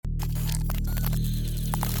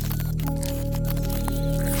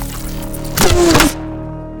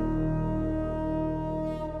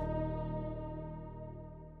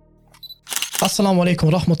Assalamu alaikum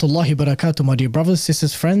wa rahmatullahi wa barakatuh, my dear brothers,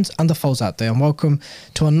 sisters, friends, and the foes out there, and welcome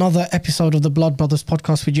to another episode of the Blood Brothers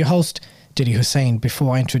podcast with your host, Didi Hussein.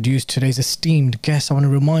 Before I introduce today's esteemed guest, I want to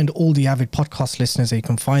remind all the avid podcast listeners that you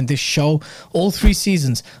can find this show, all 3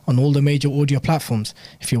 seasons, on all the major audio platforms.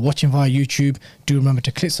 If you're watching via YouTube, do remember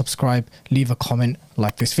to click subscribe, leave a comment,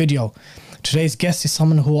 like this video. Today's guest is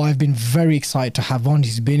someone who I've been very excited to have on.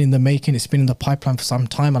 He's been in the making, it's been in the pipeline for some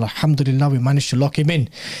time, and alhamdulillah, we managed to lock him in.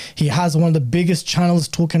 He has one of the biggest channels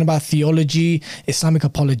talking about theology, Islamic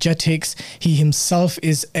apologetics. He himself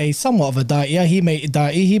is a somewhat of a da'iyah.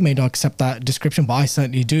 He may not accept that description, but I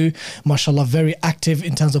certainly do. MashaAllah, very active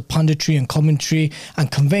in terms of punditry and commentary and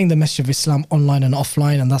conveying the message of Islam online and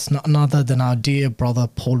offline, and that's none other than our dear brother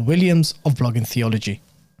Paul Williams of Blogging Theology.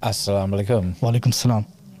 Assalamu alaikum. Wa alaikum salam.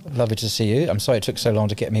 Lovely to see you. I'm sorry it took so long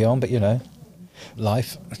to get me on, but you know,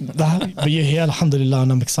 life. But you're here, alhamdulillah,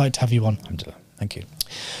 and I'm excited to have you on. Alhamdulillah. Thank you.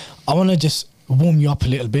 I want to just warm you up a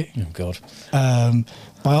little bit. Oh, God.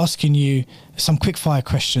 By asking you some quick fire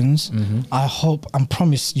questions. I hope and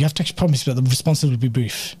promise, you have to actually promise that the responses will be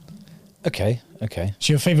brief. Okay.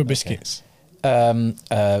 So your favourite biscuits? Would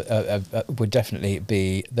definitely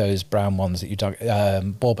be those brown ones that you dug.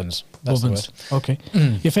 Bourbons. That's Bourbons. the word. Okay.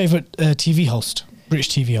 Your favourite TV host? British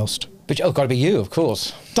TV host? But got to be you, of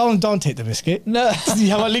course. Don't take the biscuit. No.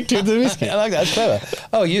 You have a link to the biscuit. I like that. That's clever.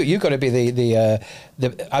 Oh, you've got to be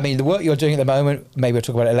the work you're doing at the moment, maybe we'll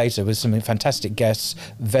talk about it later, with some fantastic guests,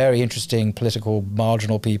 very interesting political,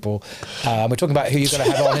 marginal people. We're talking about who you're going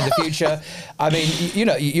to have on in the future.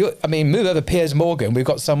 I mean, move over Piers Morgan. We've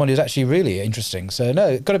got someone who's actually really interesting. So, no,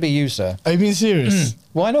 it's got to be you, sir. Are you being serious?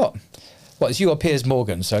 Why not? Well, it's you or Piers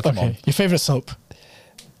Morgan, so come on. Your favourite soap?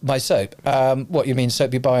 My soap? What, you mean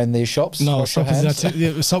soap you buy in the shops? No, soap is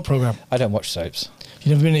a soap programme. I don't watch soaps.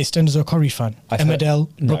 You've never been an EastEnders or Corrie fan? Emmerdale,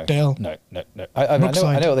 Brookdale? No. I know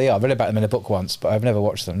what they are. I read about them in a book once, but I've never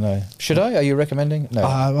watched them, no. Should I? Are you recommending? No.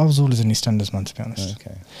 I was always an EastEnders man, to be honest.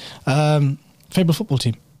 Okay. Favourite football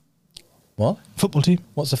team? What? Football team?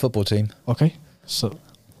 What's a football team? Okay. So,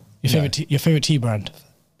 your favourite tea brand?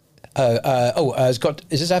 Is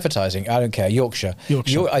this advertising? I don't care. Yorkshire.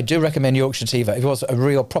 I do recommend Yorkshire tea. If you want a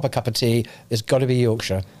real proper cup of tea, it's got to be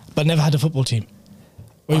Yorkshire. But never had a football team?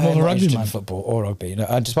 Or you more of a rugby man? Football or rugby. No,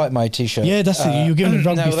 despite my T-shirt. Yeah, that's it. You're giving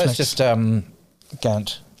rugby no, flex. that's just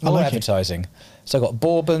Gant. More like advertising. So I've got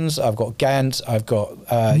Bourbons, I've got Gant, I've got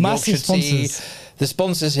Yorkshire sponsors. tea. The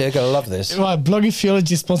sponsors here are going to love this. Right, Blogging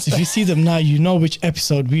Theology sponsors. If you see them now, you know which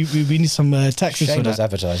episode. We need some taxes for that.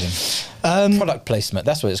 Advertising. Product placement.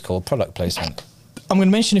 That's what it's called. Product placement. I'm going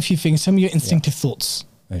to mention a few things. Some of your instinctive thoughts.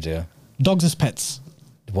 Oh dear. Dogs as pets.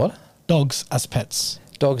 What? Dogs as pets.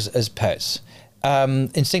 Dogs as pets.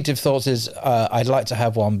 Instinctive thoughts is I'd like to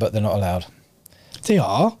have one, but they're not allowed. They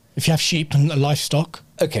are. If you have sheep and livestock.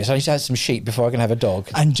 Okay, so I need to have some sheep before I can have a dog.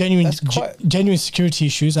 And genuine security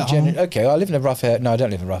issues at home. Okay, I live in a rough area. No, I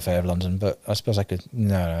don't live in a rough area of London, but I suppose I could.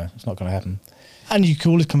 No, it's not going to happen. And you could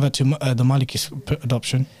always convert to the Maliki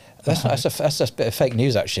adoption. That's a bit of fake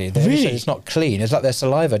news, actually. Really? It's not clean. It's like their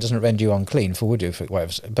saliva doesn't render you unclean for would do for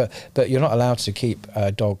whatever. But you're not allowed to keep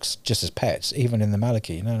dogs just as pets, even in the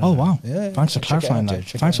Maliki. No. Oh wow! Yeah, thanks for clarifying that.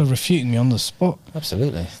 Thanks for refuting me on the spot.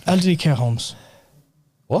 Absolutely. Elderly care homes.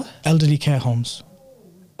 What? Elderly care homes.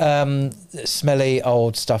 Smelly,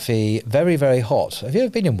 old, stuffy, very, very hot. Have you ever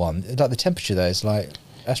been in one? Like the temperature there is like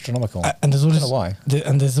astronomical. And there's always why.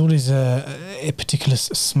 There's always a particular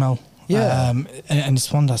smell. Yeah. And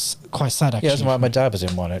it's one that's quite sad, actually. Yeah, that's why my dad was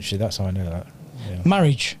in one, actually. That's how I know that. Yeah.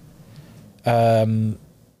 Marriage.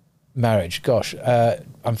 Marriage. Gosh.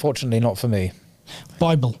 Unfortunately, not for me.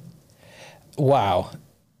 Bible. Wow.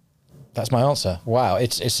 That's my answer. Wow.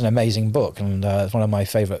 It's an amazing book, and it's one of my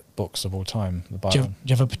favourite books of all time, the Bible. Do you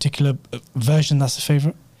have a particular version that's a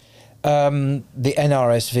favourite? The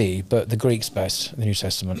NRSV, but the Greek's best, the New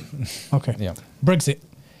Testament. Okay. Yeah. Brexit.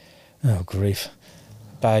 Oh, grief.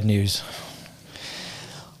 Bad news.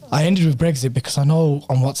 I ended with Brexit because I know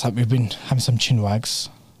on WhatsApp we've been having some chinwags,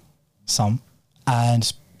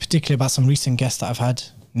 and particularly about some recent guests that I've had.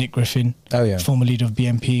 Nick Griffin, former leader of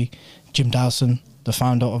BNP, Jim Dawson, the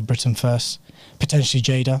founder of Britain First, potentially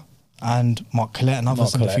Jada, and Mark Collette and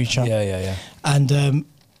others in the future. Yeah. And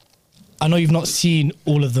I know you've not seen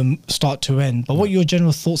all of them start to end, but what are your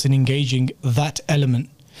general thoughts in engaging that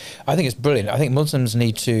element? I think it's brilliant. I think Muslims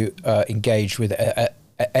need to engage with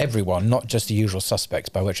everyone, not just the usual suspects,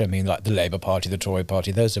 by which I mean like the Labour Party, the Tory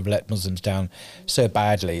Party. Those have let Muslims down so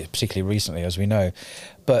badly, particularly recently, as we know.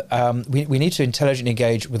 But we need to intelligently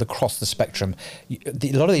engage with across the spectrum.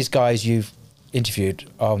 A lot of these guys you've interviewed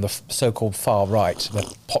on the so-called far right,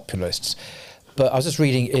 the populists, But I was just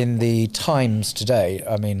reading in the Times today.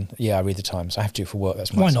 I mean, yeah, I read the Times. I have to for work.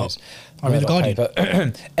 That's my Why not? I read the Guardian.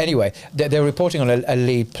 But anyway, they're reporting on a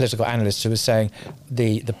lead political analyst who was saying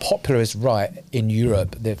the popularist right in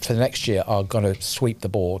Europe for the next year are going to sweep the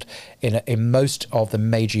board. In most of the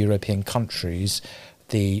major European countries,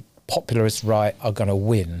 the popularist right are going to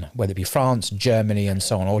win, whether it be France, Germany, and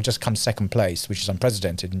so on, or just come second place, which is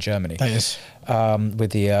unprecedented in Germany. That is.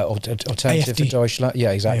 With the Alternative for AfD. Deutschland.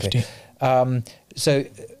 Yeah, exactly. So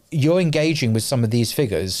you're engaging with some of these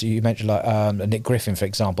figures. You mentioned like Nick Griffin, for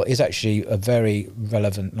example, is actually a very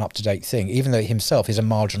relevant and up-to-date thing. Even though himself is a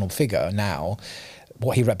marginal figure now,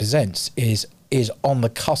 what he represents is on the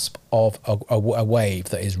cusp of a wave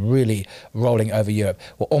that is really rolling over Europe.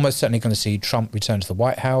 We're almost certainly going to see Trump return to the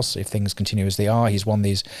White House if things continue as they are. He's won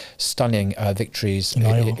these stunning victories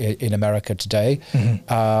in America today.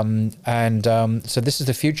 So this is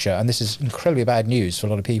the future, and this is incredibly bad news for a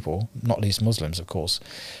lot of people, not least Muslims, of course.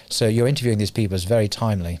 So you're interviewing these people is very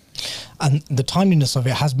timely. And the timeliness of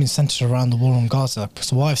it has been centered around the war on Gaza.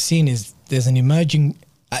 So what I've seen is there's an emerging,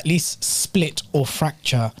 at least split or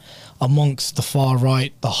fracture amongst the far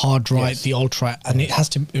right, the hard right, the alt right, and it has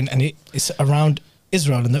to, and it's around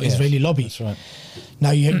Israel and the Israeli lobby. That's right. Now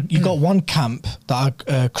you got one camp that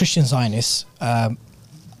are Christian Zionists,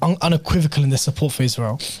 unequivocal in their support for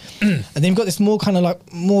Israel, and then you've got this more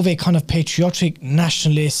of a kind of patriotic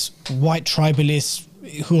nationalist, white tribalists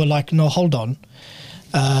who are like, no, hold on.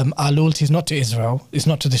 Our loyalty is not to Israel, it's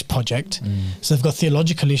not to this project. So they've got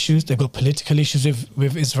theological issues, they've got political issues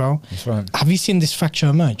with Israel. That's right. Have you seen this fracture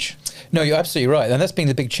emerge? No, you're absolutely right. And that's been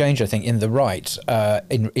the big change, I think, in the right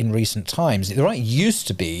in recent times. The right used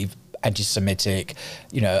to be anti-Semitic,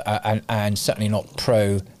 and certainly not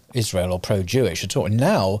pro-Israel or pro-Jewish at all.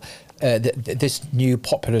 Now, this new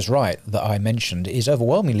populist right that I mentioned is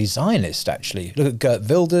overwhelmingly Zionist, actually. Look at Geert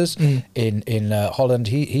Wilders in Holland.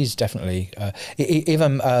 He's definitely...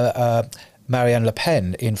 even Marianne Le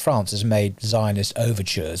Pen in France has made Zionist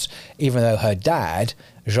overtures, even though her dad,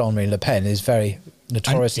 Jean-Marie Le Pen, is very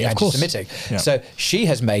notoriously anti-Semitic. Yeah. So she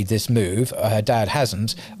has made this move. Her dad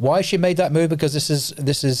hasn't. Why has she made that move? Because this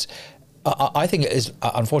is I think it is,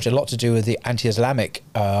 unfortunately, a lot to do with the anti-Islamic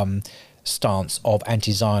stance of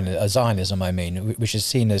anti-Zionism, I mean, which is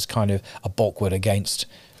seen as kind of a bulwark against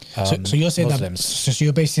so you're saying Muslims. So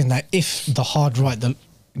you're basically saying that if the hard right, the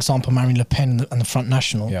example Marine Le Pen and the Front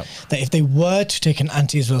National, that if they were to take an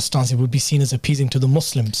anti-Israel stance, it would be seen as appeasing to the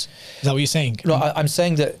Muslims. Is that what you're saying? No, I'm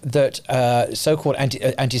saying that so-called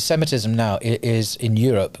anti-Semitism now is in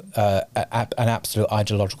Europe an absolute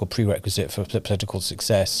ideological prerequisite for political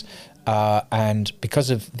success. And because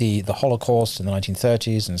of the Holocaust in the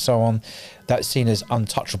 1930s and so on, that's seen as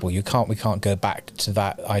untouchable. We can't go back to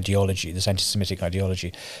that ideology, this anti-Semitic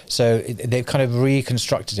ideology. So they've kind of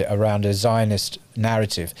reconstructed it around a Zionist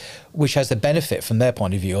narrative, which has the benefit from their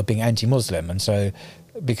point of view of being anti-Muslim. And so,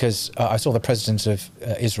 because I saw the president of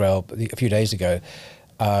Israel a few days ago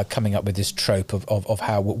coming up with this trope of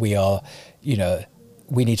how we are,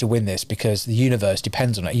 we need to win this because the universe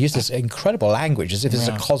depends on it. He used this incredible language as if it's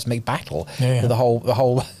a cosmic battle. The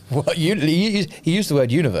whole he used the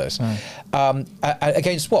word universe.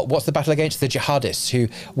 Against what? What's the battle against? The jihadists, who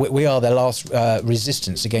we are their last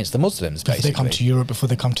resistance against the Muslims, basically. Before they come to Europe, before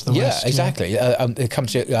they come to the West. Yeah, exactly. They come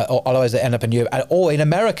to, otherwise they end up in Europe, or in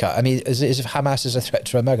America. I mean, as if Hamas is a threat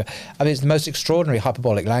to America. I mean, it's the most extraordinary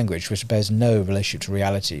hyperbolic language, which bears no relationship to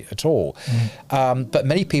reality at all. But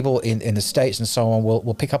many people in the States and so on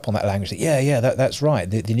will pick up on that language. That's right.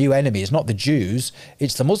 The new enemy is not the Jews,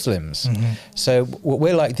 it's the Muslims. So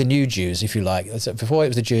we're like the new Jews, if you like. So before it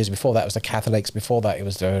was the Jews, before that was the Catholics, before that it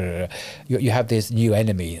was you have this new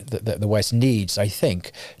enemy that the West needs, I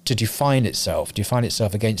think, to define itself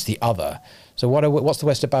against the other. So what's the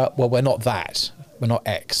West about? Well, we're not that. We're not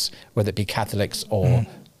X, whether it be Catholics or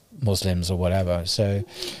Muslims or whatever. So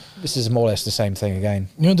this is more or less the same thing again.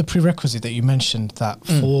 The prerequisite that you mentioned, that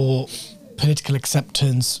for political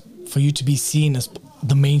acceptance, for you to be seen as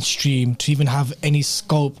the mainstream, to even have any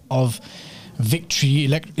scope of victory,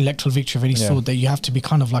 electoral victory of any sort, that you have to be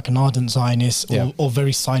kind of like an ardent Zionist or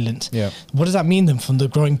very silent. What does that mean then from the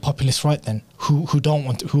growing populist right then, who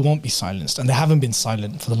won't be silenced, and they haven't been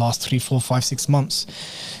silent for the last 3, 4, 5, 6 months?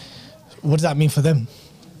 What does that mean for them?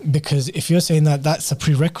 Because if you're saying that that's a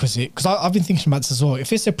prerequisite, because I've been thinking about this as well,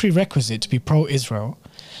 if it's a prerequisite to be pro-Israel,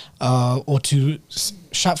 or to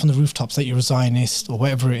shout from the rooftops that you're a Zionist or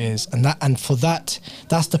whatever it is, and for that's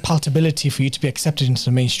the palatability for you to be accepted into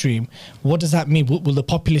the mainstream. What does that mean? Will the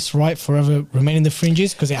populist right forever remain in the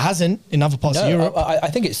fringes? Because it hasn't in other parts of Europe. I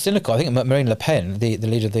think it's cynical. I think Marine Le Pen, the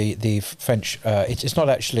leader of the French, it's not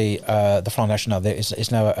actually the Front National.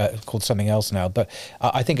 It's now called something else now. But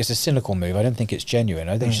I think it's a cynical move. I don't think it's genuine.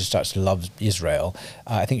 I think she starts to love Israel.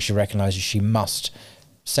 I think she recognises she must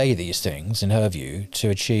say these things, in her view, to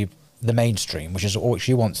achieve the mainstream, which is all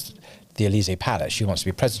she wants. The Elysee Palace. She wants to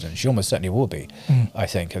be president. She almost certainly will be, I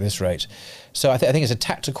think, at this rate. So I think it's a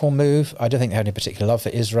tactical move. I don't think they have any particular love for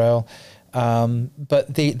Israel.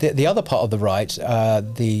 But the other part of the right,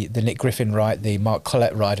 the Nick Griffin right, the Mark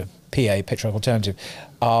Collett right of PA, Patriotic Alternative,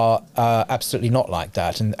 are absolutely not like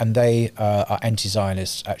that. And they are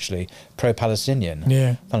anti-Zionist, actually,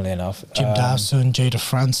 pro-Palestinian, funnily enough. Jim Dawson, Jada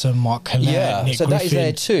Franson, Mark Collett, Nick so Griffin. that is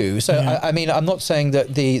there too. So, I mean, I'm not saying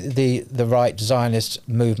that the right Zionist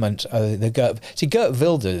movement, Geert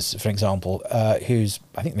Wilders, for example, who's,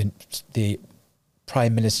 I think, the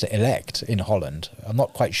Prime Minister-elect in Holland. I'm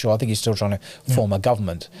not quite sure. I think he's still trying to form a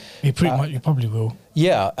government. He probably will.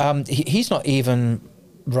 Yeah, he's not even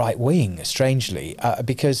right-wing, strangely,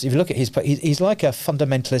 because if you look at he's like a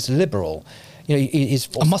fundamentalist liberal. You know, he's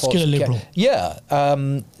a muscular liberal.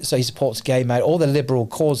 So he supports gay marriage, all the liberal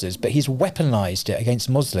causes, but he's weaponized it against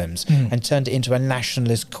Muslims and turned it into a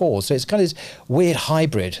nationalist cause. So it's kind of this weird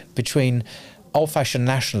hybrid between old-fashioned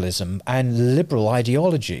nationalism and liberal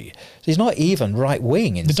ideology. So he's not even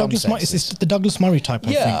right-wing in some senses. It's the Douglas Murray type,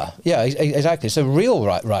 I think. Yeah, exactly. So real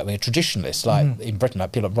right-wing traditionalists, like in Britain,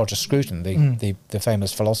 like people like Roger Scruton, the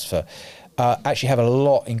famous philosopher, actually have a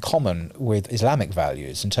lot in common with Islamic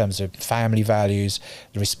values in terms of family values,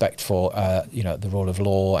 the respect for the rule of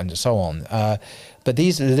law, and so on. But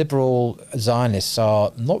these liberal Zionists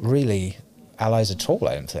are not really allies at all,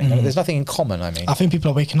 I don't think. There's nothing in common, I mean. I think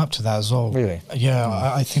people are waking up to that as well. Really? Yeah,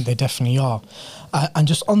 I think they definitely are. And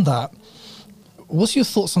just on that, what's your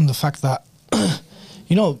thoughts on the fact that,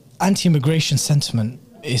 anti-immigration sentiment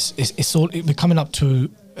we're coming up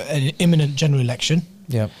to an imminent general election.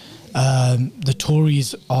 Yeah. The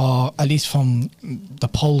Tories are, at least from the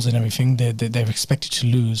polls and everything, they're expected to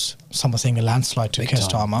lose, some are saying a landslide to Keir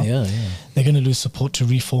Starmer. Yeah. They're going to lose support to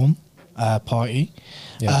Reform Party.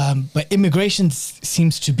 Yeah. But immigration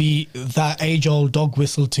seems to be that age-old dog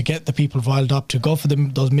whistle to get the people riled up, to go for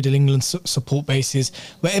those Middle England support bases,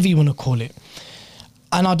 whatever you want to call it.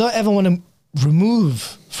 And I don't ever want to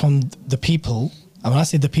remove from the people, and when I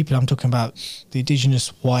say the people, I'm talking about the indigenous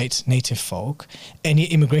white native folk, any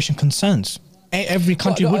immigration concerns. Every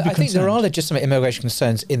country would be concerned. I think there are legitimate immigration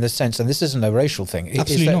concerns in the sense, and this isn't a racial thing.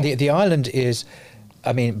 Absolutely not. The island is...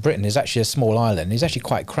 I mean, Britain is actually a small island. It's actually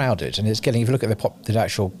quite crowded, and it's getting. If you look at the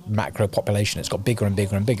actual macro population, it's got bigger and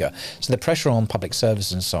bigger and bigger. So the pressure on public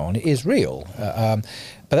service and so on is real. But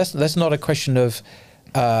that's not a question of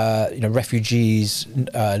refugees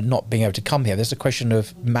not being able to come here. There's a question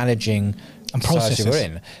of managing and society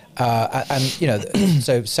processes. we're in.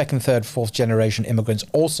 So second, third, fourth generation immigrants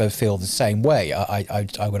also feel the same way, I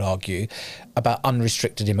would argue, about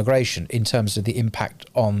unrestricted immigration in terms of the impact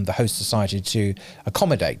on the host society to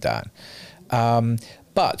accommodate that.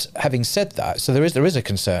 But having said that, so there is a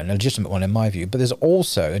concern, a legitimate one in my view, but there's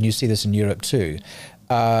also, and you see this in Europe too,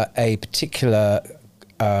 a particular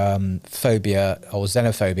phobia or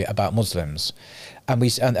xenophobia about Muslims. And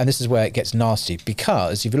this is where it gets nasty,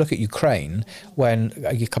 because if you look at Ukraine, when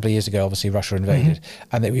a couple of years ago, obviously Russia invaded,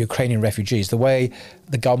 and there were Ukrainian refugees, the way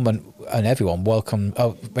the government and everyone welcomed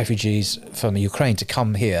refugees from Ukraine to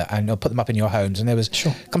come here and put them up in your homes, and there was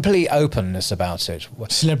complete openness about it.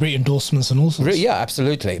 Celebrity endorsements and all sorts. Yeah,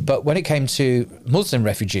 absolutely. But when it came to Muslim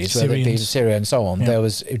refugees, whether it be Syria and so on, there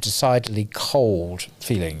was a decidedly cold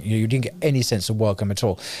feeling. You didn't get any sense of welcome at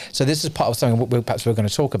all. So this is part of something perhaps we're going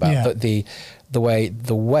to talk about, but the way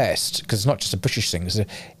the West, because it's not just a British thing,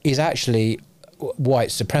 is actually white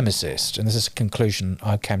supremacist, and this is a conclusion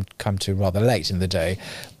I come to rather late in the day,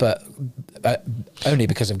 but only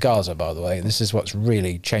because of Gaza, by the way. This is what's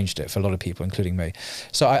really changed it for a lot of people, including me.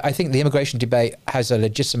 So I think the immigration debate has a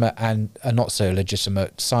legitimate and a not so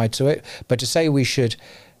legitimate side to it, but to say we should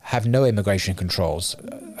have no immigration controls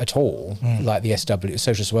at all, like the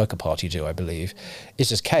Socialist Worker Party do, I believe, is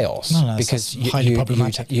just chaos. No, because highly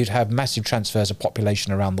problematic. You'd have massive transfers of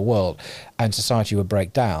population around the world, and society would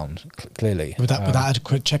break down, clearly. Without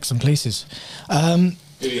adequate checks and places. Can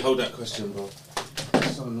you hold that question, bro?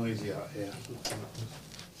 It's so noisy out here.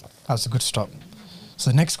 That's a good stop. So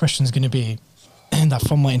the next question is going to be that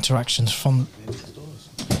from my interactions from...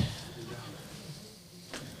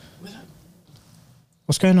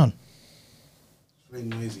 What's going on? Very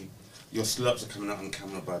noisy. Your slurps are coming out on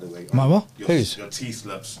camera, by the way. My what? Whose? Your tea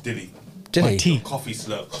slurps, Dilly. Dilly? My tea. Your coffee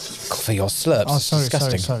slurps. For your slurps. Oh, It's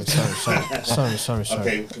disgusting. sorry.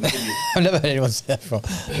 Okay, continue. I've never heard anyone say that before.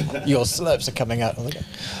 Your slurps are coming out.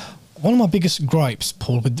 One of my biggest gripes,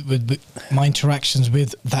 Paul, with my interactions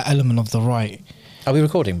with that element of the right. Are we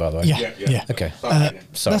recording, by the way? Yeah. Okay.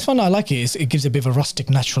 Sorry. That's fine. I like it. It gives a bit of a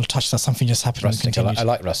rustic, natural touch that something just happened and Rustic. continued. I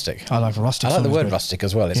like rustic. I like rustic. I like the always word good. rustic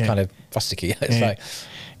as well. It's Yeah. kind of rusticy. It's Yeah. like,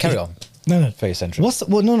 carry on. No. Very central. What's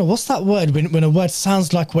that word when a word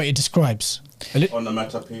sounds like what it describes?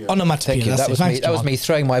 Onomatopoeia. Onomatopoeia. Thank you. That's That it. was Thanks, me. That was John. me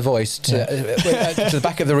throwing my voice to the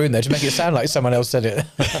back of the room there to make it sound like someone else said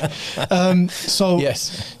it. So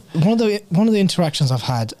Yes. one of the interactions I've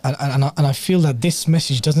had, and I feel that this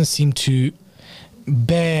message doesn't seem to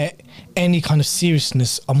bear any kind of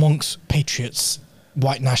seriousness amongst patriots,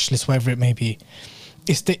 white nationalists, whatever it may be.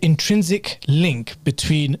 It's the intrinsic link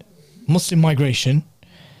between Muslim migration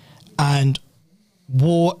and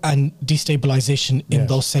war and destabilization in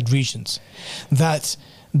those said regions. That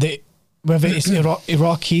whether it's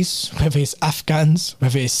Iraqis, whether it's Afghans,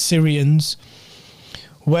 whether it's Syrians,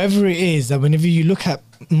 whoever it is, that whenever you look at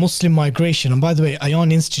Muslim migration, and by the way,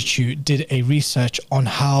 Ayan Institute did a research on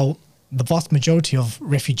how the vast majority of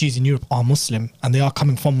refugees in Europe are Muslim, and they are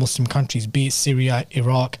coming from Muslim countries, be it Syria,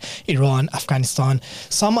 Iraq, Iran, Afghanistan.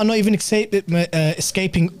 Some are not even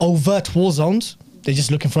escaping overt war zones. They're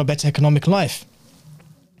just looking for a better economic life.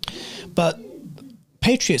 But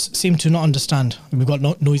patriots seem to not understand. We've got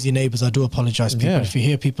noisy neighbours. I do apologise, people, if you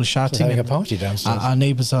hear people shouting. Having a party downstairs. Our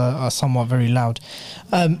neighbours are somewhat very loud.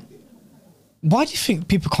 Why do you think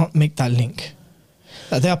people can't make that link?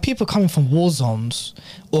 There are people coming from war zones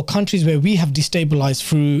or countries where we have destabilised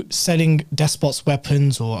through selling despots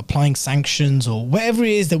weapons or applying sanctions or whatever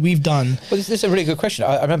it is that we've done. Well, this is a really good question.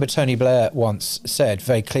 I remember Tony Blair once said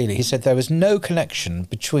very clearly, he said there was no connection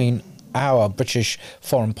between our British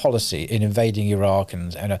foreign policy in invading Iraq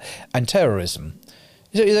and terrorism.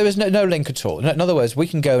 There was no link at all. In other words, we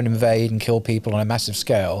can go and invade and kill people on a massive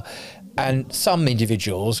scale, and some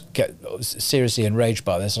individuals get seriously enraged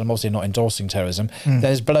by this, and I'm obviously not endorsing terrorism.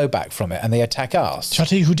 There's blowback from it, and they attack us. Shall I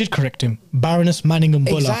tell you who did correct him? Baroness Manningham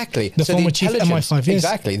Buller. Exactly. The So former chief MI5. Yes.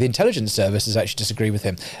 Exactly. The intelligence services actually disagree with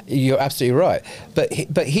him. You're absolutely right.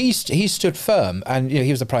 But he stood firm, and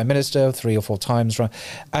he was the prime minister 3 or 4 times, right?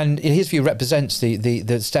 And his view represents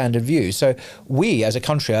the standard view. So we, as a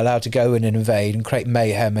country, are allowed to go in and invade and create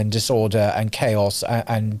mayhem and disorder and chaos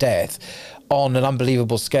and death on an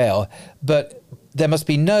unbelievable scale, but there must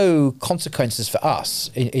be no consequences for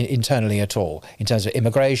us internally at all in terms of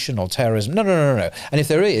immigration or terrorism. No. And if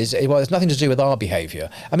there is, well, it's nothing to do with our behaviour.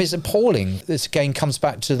 I mean, it's appalling. This again comes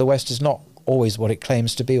back to the West is not always what it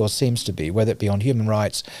claims to be or seems to be, whether it be on human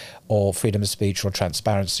rights or freedom of speech or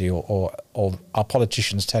transparency or our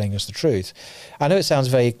politicians telling us the truth. I know it sounds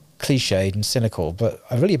very cliched and cynical, but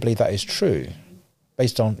I really believe that is true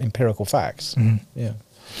based on empirical facts. Yeah.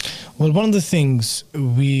 Well, one of the things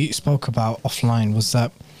we spoke about offline was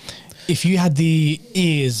that if you had the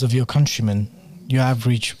ears of your countrymen, your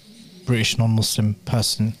average British non-Muslim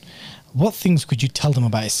person, what things could you tell them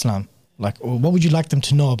about Islam? Like, or what would you like them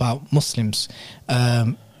to know about Muslims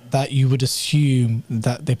that you would assume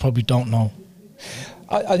that they probably don't know?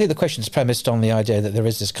 I think the question is premised on the idea that there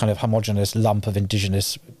is this kind of homogenous lump of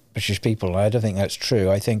indigenous British people. I don't think that's true.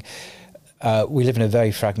 I think we live in a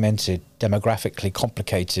very fragmented, demographically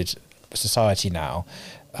complicated society now.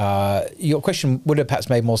 Your question would have perhaps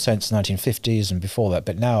made more sense in the 1950s and before that,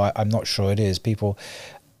 but now I'm not sure it is.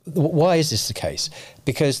 Why is this the case?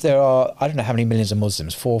 Because there are, I don't know how many millions of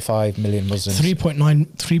Muslims, 4 or 5 million Muslims.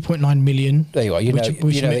 3.9 million. There you are. You know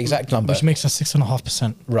the exact number. Which makes us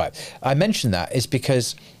 6.5%. Right. I mention that is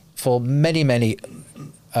because for many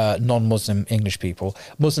non-Muslim English people,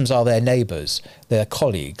 Muslims are their neighbours, their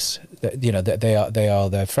colleagues, they are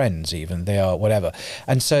their friends even, they are whatever.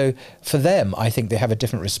 And so for them, I think they have a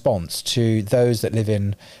different response to those that live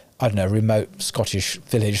in, I don't know, a remote Scottish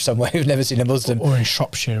village somewhere who've never seen a Muslim. Or in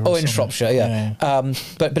Shropshire. Or in Shropshire, yeah.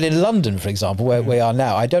 But in London, for example, where we are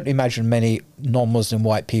now, I don't imagine many non-Muslim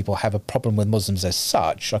white people have a problem with Muslims as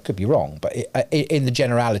such. I could be wrong, but in the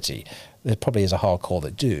generality, there probably is a hardcore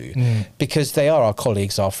that do, because they are our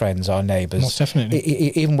colleagues, our friends, our neighbours. Most definitely.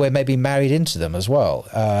 Even we're maybe married into them as well.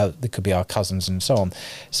 They could be our cousins and so on.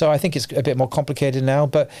 So I think it's a bit more complicated now,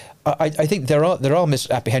 but I think there are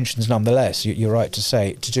misapprehensions nonetheless, you're right to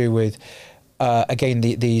say, to do with, again,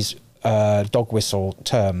 these dog whistle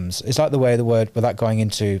terms. It's like the way the word, without going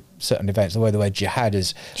into certain events, the way the word jihad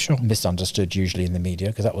is misunderstood usually in the media,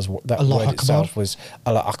 because that Allah word Akbar. itself was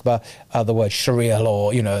Allah Akbar. The word Sharia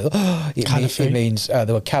law, it means the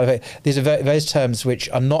word caliphate. These are various terms which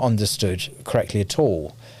are not understood correctly at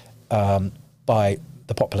all by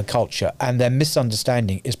the popular culture, and their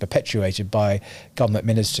misunderstanding is perpetuated by government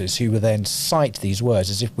ministers who will then cite these words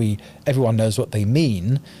as if everyone knows what they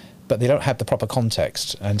mean, but they don't have the proper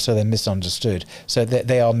context, and so they're misunderstood. So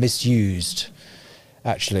they are misused,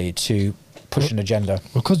 actually, to push an agenda.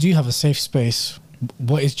 Because you have a safe space,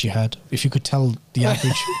 what is jihad? If you could tell the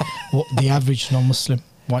average non-Muslim,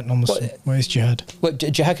 white non-Muslim, what is jihad? Well,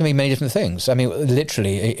 jihad can mean many different things. I mean,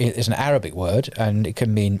 literally, it's an Arabic word, and it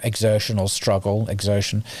can mean exertion or struggle,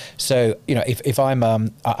 exertion. So, if I'm,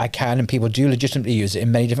 I can, and people do legitimately use it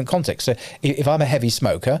in many different contexts. So, if I'm a heavy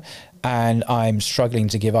smoker and I'm struggling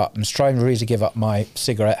to give up, I'm striving really to give up my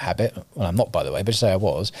cigarette habit, well, I'm not, by the way, but say I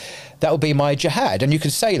was, that would be my jihad. And you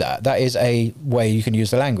could say that. That is a way you can use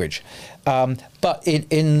the language. But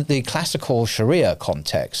in the classical Sharia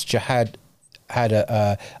context, jihad had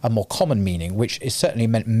a more common meaning, which is certainly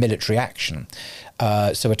meant military action.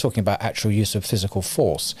 So we're talking about actual use of physical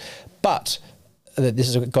force. But this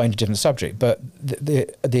is going to a different subject, but the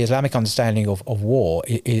Islamic understanding of war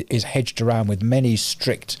is hedged around with many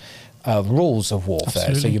strict rules of warfare.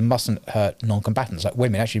 Absolutely. So you mustn't hurt non-combatants, like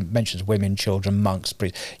women. Actually mentions women, children, monks,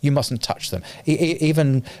 priests. You mustn't touch them.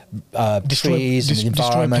 Even trees and the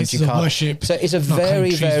environment. You can't. Worship, so it's a very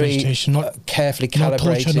carefully calibrated.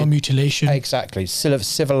 No torture, no mutilation. Exactly,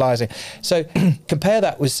 civilizing. So compare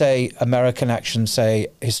that with, say, American action. Say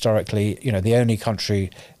historically, the only country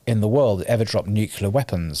in the world that ever dropped nuclear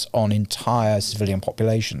weapons on entire civilian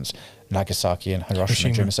populations. Nagasaki and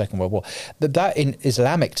Hiroshima during the Second World War. That in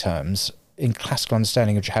Islamic terms, in classical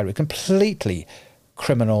understanding of jihad, was completely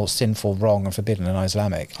criminal, sinful, wrong and forbidden and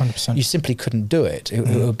Islamic. 100%. You simply couldn't do it. It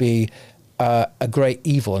would be a great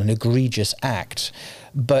evil, an egregious act.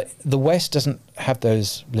 But the West doesn't have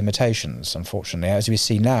those limitations, unfortunately, as we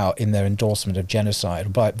see now in their endorsement of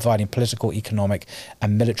genocide, by providing political, economic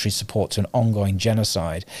and military support to an ongoing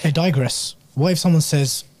genocide. I digress. What if someone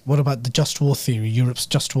says, what about the just war theory, Europe's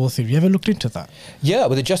just war theory? You ever looked into that? Yeah,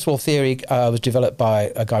 well, the just war theory was developed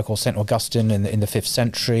by a guy called St. Augustine in the 5th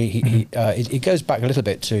century. It goes back a little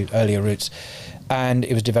bit to earlier roots, and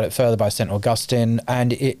it was developed further by St. Augustine,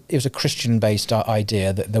 and it was a Christian-based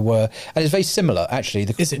idea that there were, and it's very similar, actually.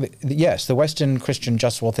 Is it? Yes, the Western Christian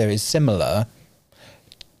just war theory is similar,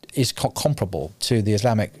 is comparable to the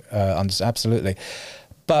Islamic, absolutely.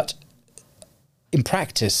 But in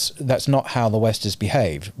practice, that's not how the West has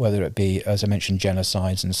behaved, whether it be, as I mentioned,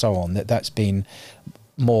 genocides and so on. That's been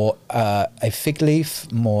more a fig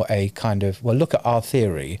leaf, more a kind of, well, look at our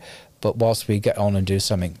theory, but whilst we get on and do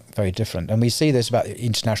something very different. And we see this about the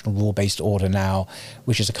international rule-based order now,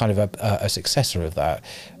 which is a kind of a successor of that,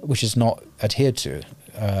 which is not adhered to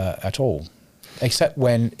at all, except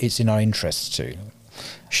when it's in our interests to.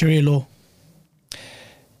 Sharia law.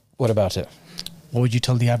 What about it? What would you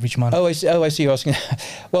tell the average man? I see you're asking.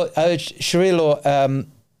 Well, Sharia law,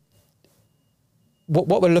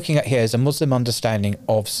 what we're looking at here is a Muslim understanding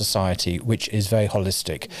of society, which is very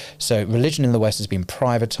holistic. So religion in the West has been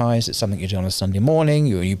privatized. It's something you do on a Sunday morning.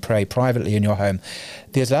 You pray privately in your home.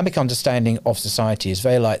 The Islamic understanding of society is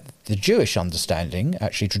very like the Jewish understanding,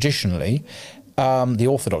 actually, traditionally, the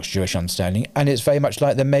Orthodox Jewish understanding, and it's very much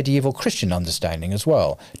like the medieval Christian understanding as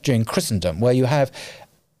well, during Christendom, where you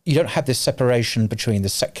don't have this separation between the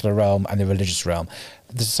secular realm and the religious realm.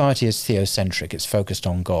 The society is theocentric. It's focused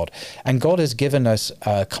on God. And God has given us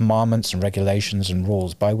commandments and regulations and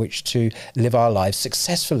rules by which to live our lives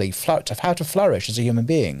successfully, how to flourish as a human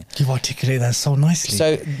being. You've articulated that so nicely.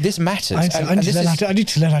 So this matters. I need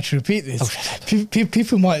to learn how to repeat this. Oh,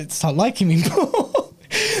 people might start liking me more.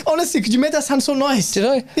 Honestly, could you make that sound so nice? Did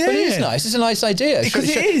I? Yeah. But it is nice. It's a nice idea. Because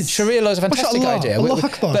it is. Sharia law is a fantastic idea. Allah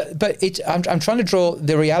Akbar. But I'm trying to draw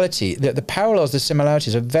the reality, the parallels, the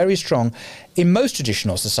similarities are very strong in most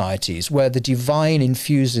traditional societies where the divine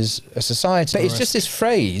infuses a society. But it's just this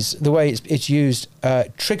phrase, the way it's used,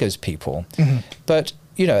 triggers people. But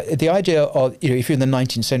the idea of, if you're in the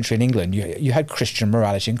 19th century in England, you had Christian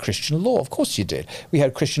morality and Christian law. Of course you did. We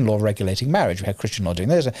had Christian law regulating marriage. We had Christian law doing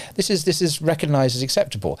this. This is recognised as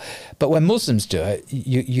acceptable. But when Muslims do it,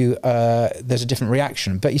 there's a different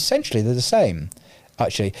reaction. But essentially, they're the same.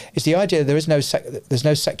 Actually, it's the idea there's no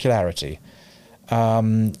secularity,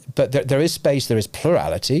 but there is space. There is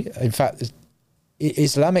plurality. In fact,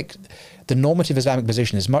 the normative Islamic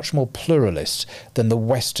position is much more pluralist than the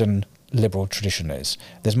Western liberal tradition is.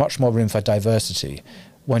 There's much more room for diversity,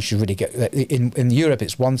 once you really get in Europe,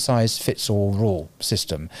 it's one size fits all rule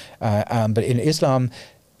system, but in Islam,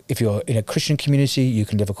 if you're in a Christian community, you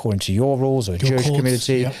can live according to your rules, or a Jewish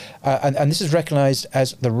community. Yep. And this is recognized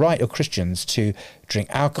as the right of Christians to drink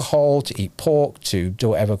alcohol, to eat pork, to do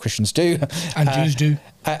whatever Christians do. And Jews do.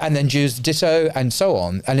 And then Jews ditto, and so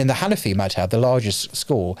on. And in the Hanafi madhab, the largest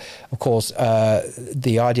school, of course,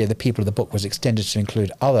 the idea of the people of the book was extended to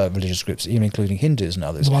include other religious groups, even including Hindus and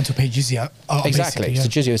others. The ones who pay jizya. Exactly. Yeah. So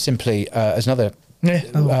jizya is simply, as another Yeah,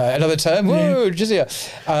 another term, woo, jizya.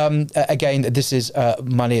 Again, this is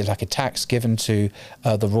money, like a tax given to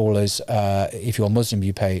the rulers. If you're Muslim,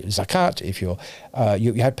 you pay zakat. If you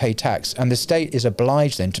have paid tax, and the state is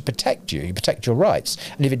obliged then to protect you. You protect your rights,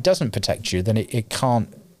 and if it doesn't protect you, then it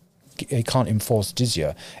can't enforce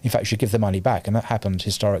jizya. In fact, you should give the money back, and that happened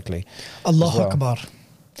historically. Allahu Akbar.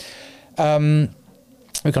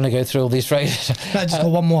 We're going to go through all these phrases. No, just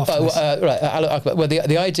got one more after this. Right. Allahu Akbar. Well,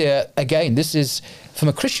 the idea, again, this is, from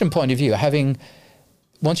a Christian point of view,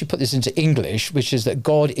 once you put this into English, which is that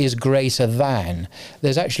God is greater than,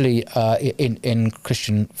 there's actually, in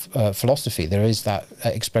Christian philosophy, there is that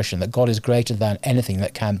expression that God is greater than anything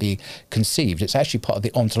that can be conceived. It's actually part of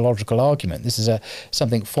the ontological argument. This is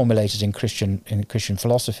something formulated in Christian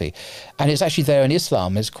philosophy. And it's actually there in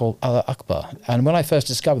Islam. It's called Allah Akbar. And when I first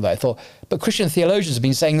discovered that, I thought, but Christian theologians have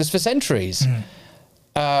been saying this for centuries.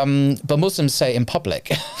 But Muslims say it in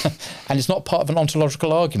public. And it's not part of an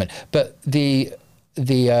ontological argument. But the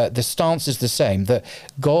stance is the same, that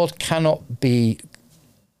God cannot be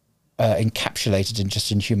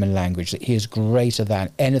encapsulated in human language, that he is greater than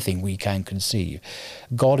anything we can conceive.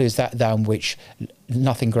 God is that than which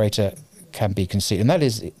nothing greater can be conceived. And that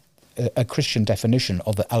is a Christian definition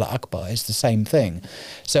of the Allah Akbar. It's the same thing.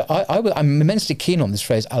 So I'm immensely keen on this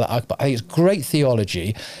phrase Allah Akbar. I think it's great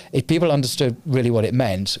theology. If people understood really what it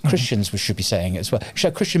meant, Christians should be saying it as well. Should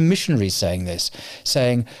have Christian missionaries saying this,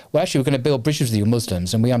 saying, well, actually, we're going to build bridges with you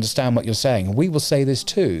Muslims, and we understand what you're saying, and we will say this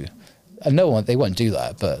too. And they won't do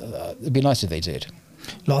that, but it'd be nice if they did.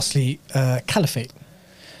 Lastly, Caliphate.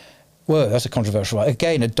 Well, that's a controversial one.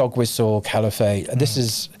 Again, a dog whistle, caliphate.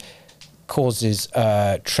 This causes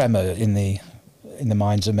tremor in the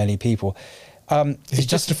minds of many people. Is it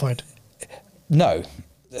justified? No,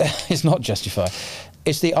 it's not justified.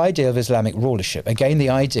 It's the idea of Islamic rulership. Again, the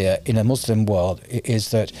idea in a Muslim world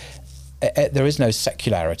is that there is no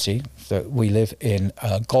secularity, that we live in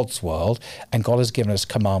God's world, and God has given us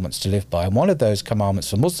commandments to live by. And one of those commandments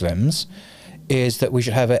for Muslims is that we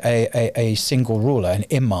should have a single ruler, an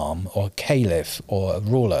imam or a caliph or a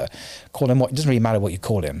ruler, call him what, it doesn't really matter what you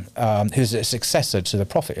call him, who's a successor to the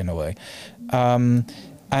Prophet in a way.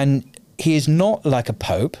 And he is not like a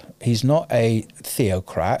pope, he's not a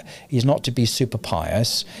theocrat, he's not to be super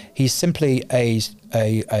pious, he's simply a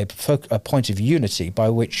point of unity by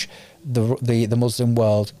which the Muslim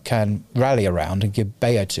world can rally around and give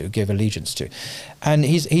bay'ah to, give allegiance to. And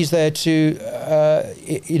he's there to,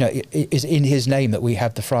 is in his name that we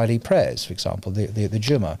have the Friday prayers, for example, the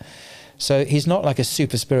Jummah. So he's not like a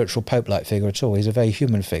super spiritual pope-like figure at all. He's a very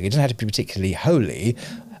human figure. He doesn't have to be particularly holy,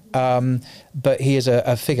 but he is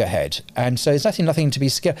a figurehead. And so it's nothing to be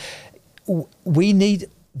scared. The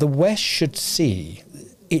West should see,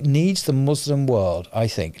 it needs the Muslim world, I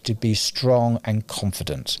think, to be strong and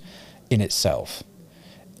confident in itself.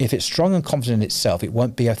 If it's strong and confident in itself, it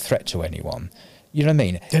won't be a threat to anyone. You know what I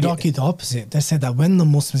mean? They'd argue the opposite. They said that when the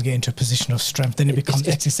Muslims get into a position of strength, then it becomes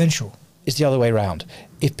existential. It's the other way around.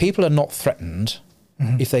 If people are not threatened,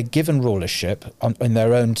 if they're given rulership in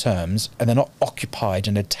their own terms, and they're not occupied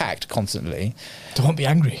and attacked constantly, they won't be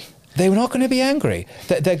angry. They're not going to be angry.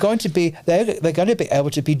 They're going to be able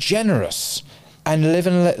to be generous and live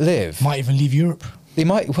and let live. Might even leave Europe. They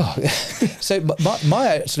might, well, so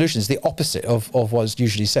my solution is the opposite of what's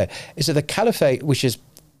usually said, is that the caliphate, which is,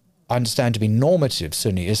 I understand to be normative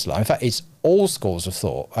Sunni Islam, in fact, it's all schools of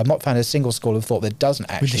thought. I've not found a single school of thought that doesn't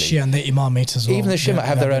actually. With the Shia and the Imamate as well. Even the Shia might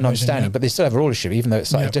have their own understanding, but they still have rulership, even though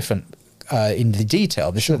it's slightly different in the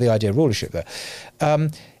detail. There's still the idea of rulership there.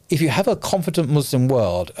 If you have a confident Muslim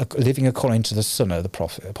world living according to the Sunnah, the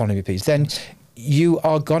Prophet, upon him be peace, then you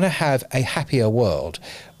are going to have a happier world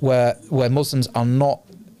where Muslims are not,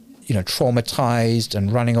 traumatized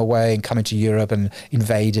and running away and coming to Europe and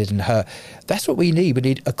invaded and hurt. That's what we need. We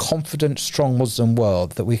need a confident, strong Muslim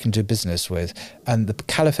world that we can do business with, and the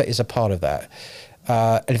caliphate is a part of that.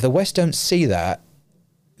 And if the West don't see that,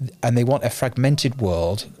 and they want a fragmented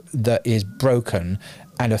world that is broken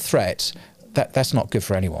and a threat, that's not good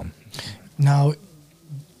for anyone. Now,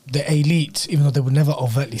 the elite, even though they would never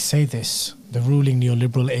overtly say this, the ruling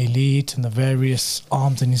neoliberal elite and the various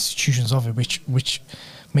arms and institutions of it, which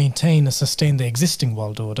maintain and sustain the existing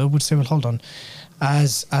world order would say, well, hold on,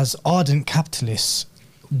 as ardent capitalists,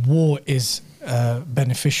 war is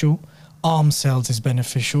beneficial, arms sales is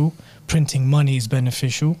beneficial, printing money is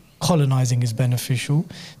beneficial, colonizing is beneficial.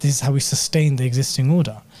 This is how we sustain the existing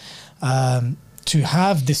order. To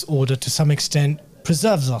have this order, to some extent,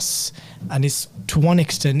 preserves us, and it's, to one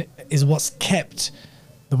extent, is what's kept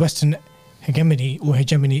the Western hegemony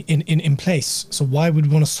in place. So why would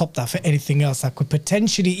we want to stop that for anything else that could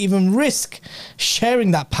potentially even risk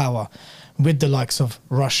sharing that power with the likes of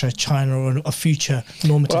Russia, China, or a future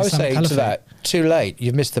normative Islamic caliphate? I would say to that, too late,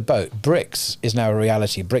 you've missed the boat. BRICS is now a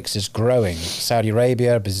reality. BRICS is growing. Saudi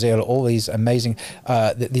Arabia, Brazil, all these amazing,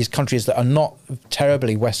 these countries that are not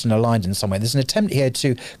terribly Western aligned in some way. There's an attempt here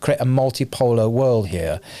to create a multipolar world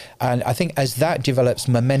here. And I think as that develops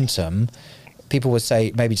momentum, people would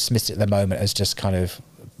say, maybe dismiss it at the moment as just kind of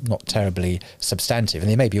not terribly substantive.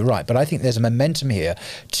 And they may be right. But I think there's a momentum here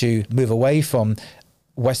to move away from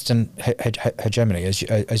Western hegemony,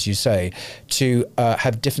 as you say, to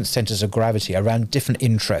have different centres of gravity around different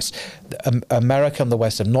interests. America and the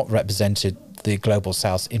West have not represented the global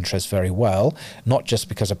South's interests very well, not just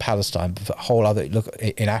because of Palestine, but a whole other look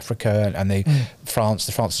in Africa and the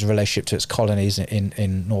France's relationship to its colonies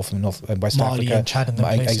in North and West Mali Africa. And Chad and the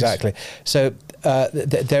places. Exactly. So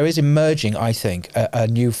there is emerging, I think, a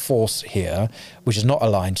new force here, which is not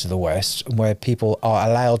aligned to the West, where people are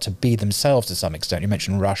allowed to be themselves to some extent. You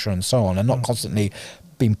mentioned Russia and so on, and not constantly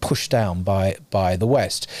being pushed down by the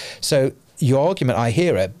West. So your argument, I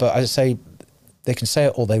hear it, but as I say, they can say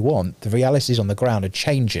it all they want. The realities on the ground are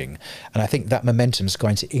changing, and I think that momentum is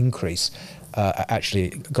going to increase actually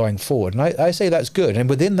going forward. And I say that's good. And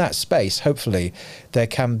within that space, hopefully, there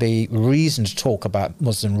can be reason to talk about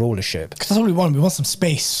Muslim rulership. Because that's what we want. We want some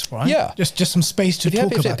space, right? Yeah. Just some space to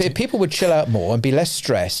talk about if it. people would chill out more and be less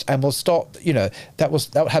stressed, and will stop, that would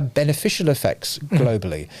have beneficial effects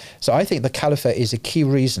globally. So I think the caliphate is a key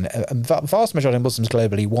reason. A vast majority of Muslims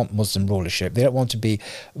globally want Muslim rulership. They don't want to be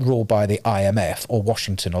ruled by the IMF or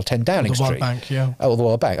Washington or 10 Downing Street. The World Bank, yeah. Or the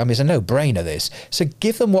World Bank. I mean, it's a no-brainer, this. So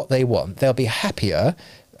give them what they want. They'll be happier,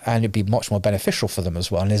 and it'd be much more beneficial for them as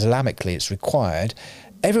well. And Islamically, it's required.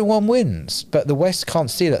 Everyone wins, but the West can't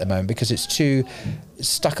see it at the moment because it's too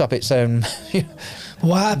stuck up its own.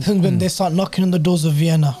 What happens when they start knocking on the doors of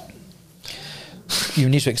Vienna? You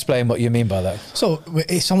need to explain what you mean by that. So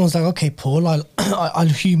if someone's like, okay, Paul, I'll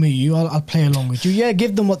humour you, I'll play along with you. Yeah,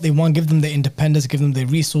 give them what they want, give them their independence, give them their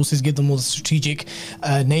resources, give them all the strategic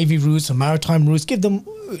navy routes and maritime routes. Give them,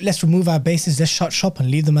 let's remove our bases, let's shut shop and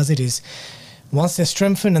leave them as it is. Once they're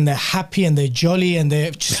strengthened and they're happy and they're jolly and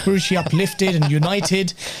they're spiritually uplifted and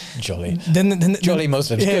united, then jolly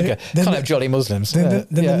Muslims. Yeah, Can't have jolly Muslims. Then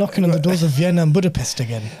they're knocking on the doors of Vienna and Budapest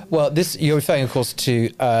again. Well, you're referring, of course, to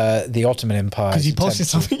the Ottoman Empire. Because you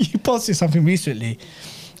posted something recently,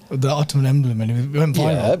 the Ottoman emblem, and it went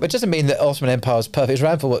viral. Yeah, but it doesn't mean that Ottoman Empire was perfect. It was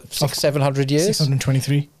around for what, 600-700 years?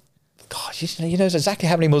 623. God, he knows exactly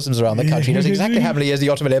how many Muslims are around the country. He knows exactly how many years the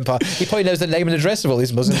Ottoman Empire. He probably knows the name and address of all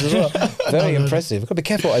these Muslims as well. Very impressive. I've got to be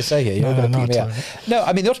careful what I say here. You're going to pick me up. No,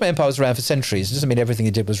 I mean, the Ottoman Empire was around for centuries. It doesn't mean everything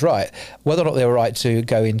he did was right. Whether or not they were right to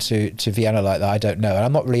go into Vienna like that, I don't know. And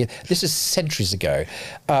I'm not really... This is centuries ago.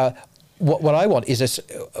 What I want is,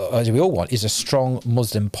 as we all want, is a strong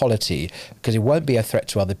Muslim polity, because it won't be a threat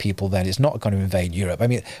to other people then. It's not going to invade Europe. I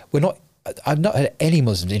mean, I've not had any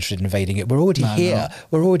Muslims interested in invading it. We're already here. No.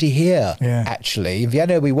 We're already here, actually. In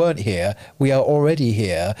Vienna, we weren't here. We are already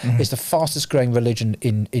here. It's the fastest growing religion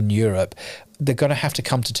in Europe. They're going to have to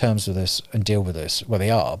come to terms with this and deal with this. Well,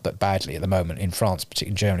 they are, but badly at the moment, in France,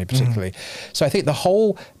 in Germany particularly. So I think the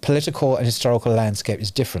whole political and historical landscape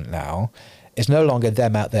is different now. It's no longer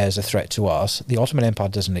them out there as a threat to us. The Ottoman Empire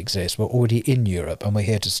doesn't exist. We're already in Europe and we're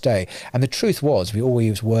here to stay. And the truth was, we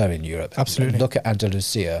always were in Europe. Absolutely. Look at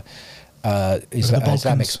Andalusia.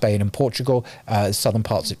 Islamic Spain and Portugal, southern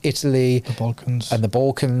parts of Italy, the Balkans. And the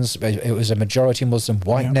Balkans. It was a majority Muslim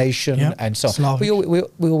white nation, and so on. We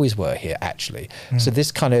always were here, actually. So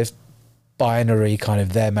this kind of binary, kind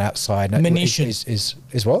of them outside, is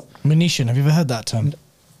what? Manition. Have you ever heard that term?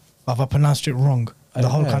 Have I pronounced it wrong? The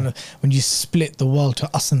whole kind of when you split the world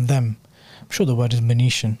to us and them. I'm sure the word is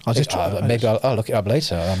Manition. Maybe I'll look it up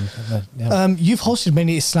later. You've hosted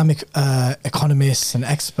many Islamic economists and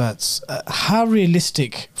experts. How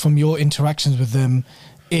realistic, from your interactions with them,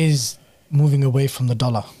 is moving away from the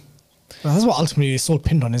dollar? Well, that's what ultimately it's all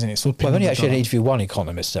pinned on, isn't it? It's all pinned I've only on actually interviewed one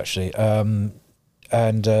economist, actually.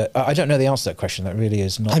 And I don't know the answer to that question. That really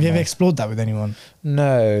is not. Have you ever explored that with anyone?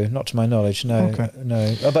 No, not to my knowledge. No, okay.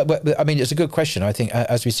 No. But I mean, it's a good question. I think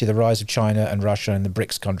as we see the rise of China and Russia and the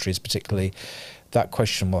BRICS countries, particularly, that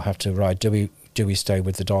question will have to rise. Do do we stay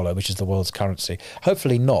with the dollar, which is the world's currency?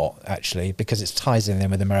 Hopefully not, actually, because it ties in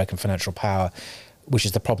then with American financial power, which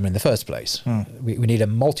is the problem in the first place. We need a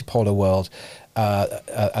multipolar world,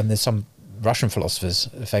 and there's some Russian philosophers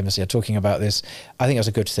famously are talking about this. I think that's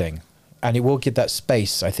a good thing. And it will give that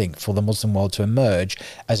space, I think, for the Muslim world to emerge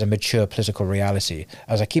as a mature political reality.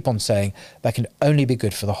 As I keep on saying, that can only be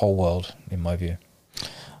good for the whole world, in my view.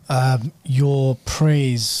 Your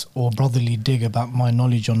praise or brotherly dig about my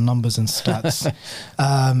knowledge on numbers and stats.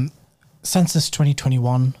 Census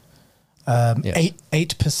 2021,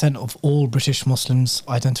 8% of all British Muslims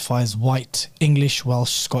identify as white, English,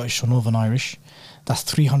 Welsh, Scottish or Northern Irish. That's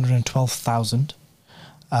 312,000.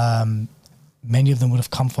 Many of them would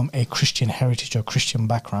have come from a Christian heritage or Christian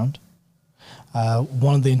background.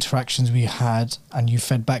 One of the interactions we had, and you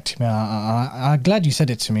fed back to me, I'm glad you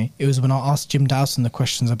said it to me, it was when I asked Jim Dowson the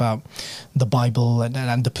questions about the Bible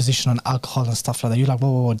and the position on alcohol and stuff like that. You're like,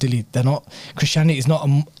 whoa, Dilly, they're not, Christianity is not,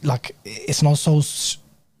 it's not so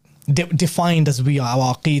defined as we are,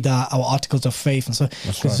 our aqidah, our articles of faith, and so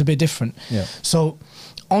it's a bit different. Yeah. So,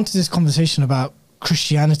 onto this conversation about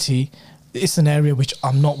Christianity. It's an area which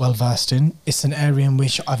I'm not well versed in. It's an area in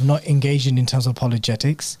which I've not engaged in terms of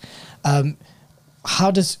apologetics.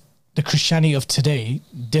 How does the Christianity of today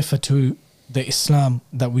differ to the Islam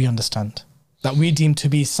that we understand, that we deem to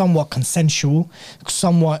be somewhat consensual,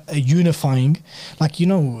 somewhat unifying? Like,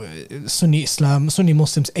 Sunni Islam, Sunni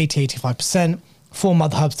Muslims, 80-85%, 4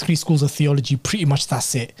 madhabs, 3 schools of theology, pretty much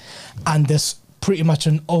that's it. And there's pretty much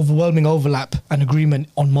an overwhelming overlap and agreement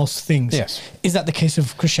on most things. Yes. Is that the case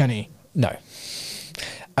of Christianity? No.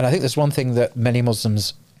 And I think there's one thing that many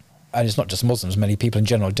Muslims, and it's not just Muslims, many people in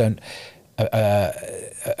general don't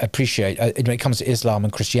appreciate when it comes to Islam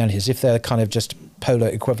and Christianity, is if they're kind of just polar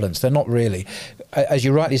equivalents. They're not really. As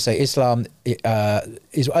you rightly say, Islam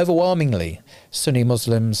is overwhelmingly Sunni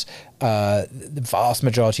Muslims. The vast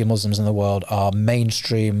majority of Muslims in the world are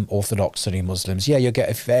mainstream Orthodox Sunni Muslims. Yeah, you'll get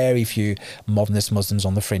a very few modernist Muslims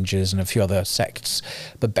on the fringes and a few other sects,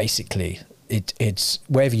 but basically it's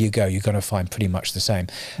wherever you go, you're going to find pretty much the same.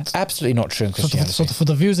 Absolutely not true in Christianity. So for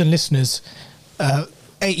the viewers and listeners,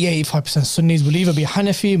 85% Sunnis will either be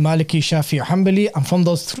Hanafi, Maliki, Shafi or Hanbali, and from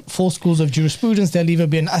those 4 schools of jurisprudence, they'll either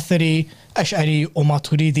be an Athari, Ash'ari or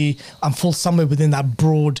Maturidi, and fall somewhere within that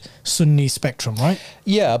broad Sunni spectrum, right?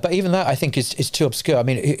 Yeah, but even that I think is too obscure. I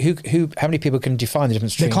mean, how many people can define the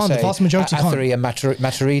difference between, they can't, say, the vast majority Athari and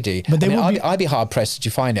Maturidi? But I'd be hard pressed to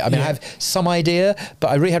define it. I mean, I have some idea,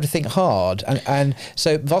 but I really have to think hard. And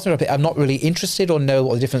so vast majority, I'm not really interested or know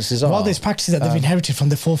what the differences are. Well, there's practices that they've inherited from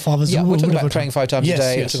their forefathers. Yeah, we're talking about praying 5 times a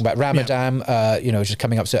day. Yes. We're talking about Ramadan, which is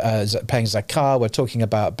coming up to paying zakah. We're talking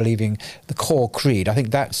about believing the core creed. I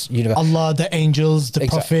think that's Allah, the angels, the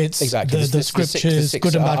prophets, the scriptures,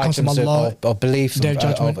 good and bad comes from Allah, of belief, Day of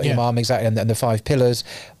Judgment, of Imam, exactly, and the 5 pillars.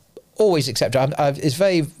 Always accept. It's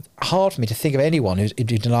very hard for me to think of anyone who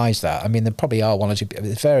denies that. I mean, there probably are 1 or 2.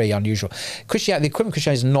 It's very unusual. Christianity, the equivalent of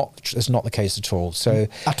Christianity is not the case at all. So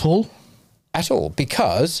at all,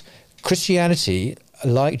 because Christianity,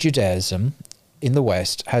 like Judaism in the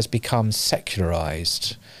West, has become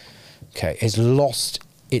secularized. Okay, it's lost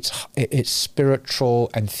its spiritual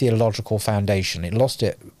and theological foundation. It lost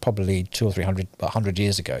it probably 200 or 100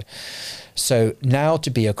 years ago. So now to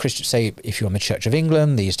be a Christian, say if you're in the Church of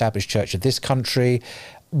England, the established church of this country,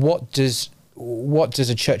 what does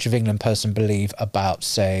a Church of England person believe about,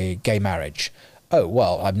 say, gay marriage? Oh,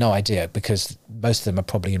 well, I have no idea, because most of them are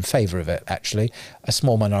probably in favour of it, actually. A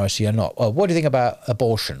small minority are not. Well, what do you think about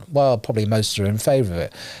abortion? Well, probably most are in favour of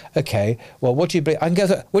it. Okay, well, what do you believe? What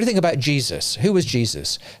do you think about Jesus? Who was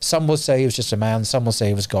Jesus? Some will say he was just a man, some will say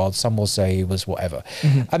he was God, some will say he was whatever.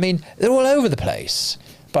 I mean, they're all over the place.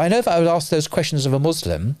 But I know if I would ask those questions of a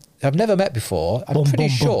Muslim I've never met before, I'm pretty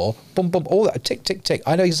sure, all that, tick, tick, tick,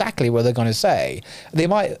 I know exactly what they're going to say. They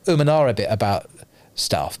might and ah a bit about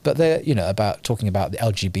stuff, but they're about talking about the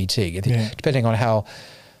LGBT, depending on how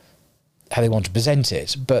they want to present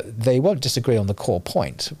it, but they won't disagree on the core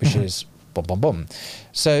point, which is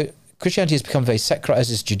So Christianity has become very secular, as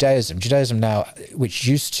is Judaism now, which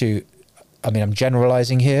used to, I mean, I'm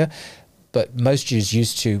generalizing here, but most Jews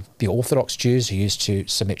used to be Orthodox Jews who used to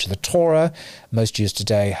submit to the Torah. Most Jews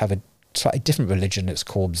today have a slightly different religion. It's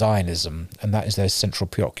called Zionism, and that is their central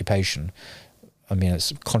preoccupation. I mean,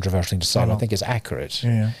 it's a controversial thing to say, but I think it's accurate.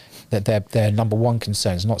 That their number one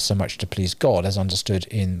concern is not so much to please God, as understood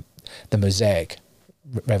in the Mosaic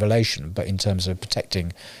revelation, but in terms of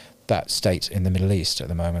protecting that state in the Middle East at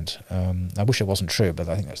the moment. I wish it wasn't true, but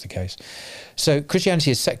I think that's the case. So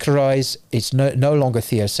Christianity is secularized. It's no longer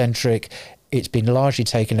theocentric. It's been largely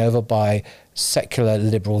taken over by secular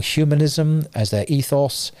liberal humanism as their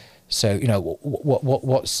ethos. So, you know,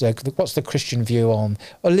 what's the Christian view on,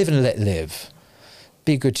 well, live and let live,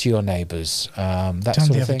 be good to your neighbours, that Turn sort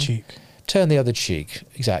the of other thing. cheek. Turn the other cheek,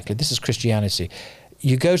 exactly. This is Christianity.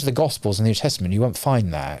 You go to the Gospels and the New Testament, you won't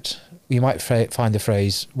find that. You might find the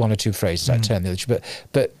phrase, one or two phrases like turn the other cheek,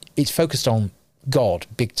 but it's focused on God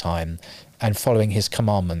big time and following his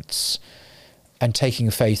commandments and taking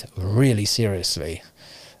faith really seriously.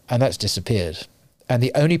 And that's disappeared. And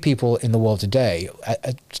the only people in the world today,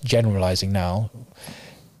 generalizing now,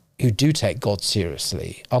 who do take God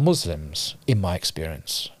seriously are Muslims, in my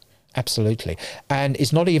experience. Absolutely. And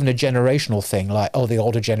it's not even a generational thing like, oh, the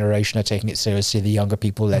older generation are taking it seriously, the younger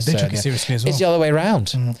people less so. They took it seriously as well. It's the other way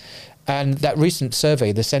around. And that recent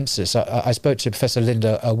survey, the census, I spoke to Professor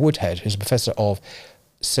Linda Woodhead, who's a professor of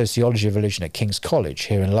sociology of religion at King's College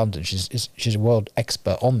here in London. She's a world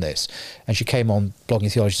expert on this, and she came on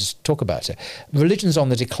Blogging Theology to talk about it. Religion's on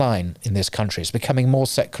the decline in this country. It's becoming more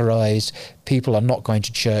secularized. People are not going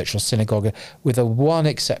to church or synagogue, with a one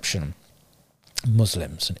exception: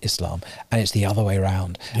 Muslims and Islam, and it's the other way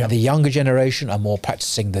around. Yep. And the younger generation are more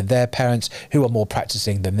practicing than their parents, who are more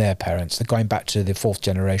practicing than their parents. They're going back to the fourth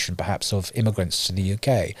generation, perhaps, of immigrants to the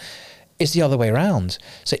UK. It's the other way around.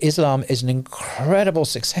 So Islam is an incredible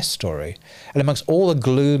success story. And amongst all the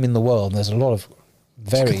gloom in the world, and there's a lot of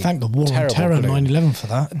very thank the war on terror and 9/11 for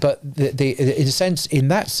that. But in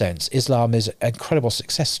that sense, Islam is an incredible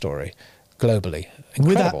success story globally.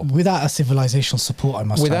 Incredible. Without a civilizational support, I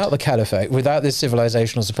must Without add. the caliphate, without this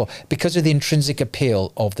civilizational support, because of the intrinsic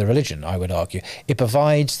appeal of the religion, I would argue. It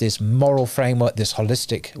provides this moral framework, this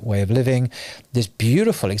holistic way of living, this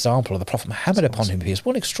beautiful example of the Prophet Muhammad upon whom he is.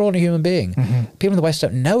 What an extraordinary human being. People in the West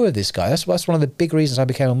don't know of this guy. That's one of the big reasons I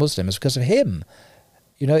became a Muslim, is because of him.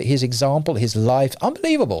 You know, his example, his life,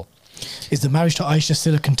 unbelievable. Is the marriage to Aisha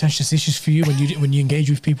still a contentious issue for you when you engage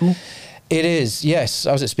with people? It is, yes.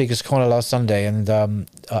 I was at Speaker's Corner last Sunday, and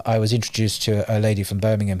I was introduced to a lady from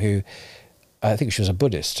Birmingham who, I think she was a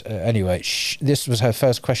Buddhist. Anyway, this was her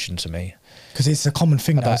first question to me. Because it's a common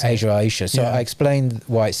thing about Aisha. So I explained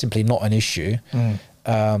why it's simply not an issue,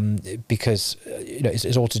 because you know,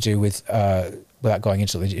 it's all to do with, without going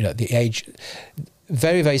into the age.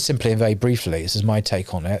 Very, very simply and very briefly, this is my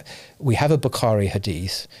take on it. We have a Bukhari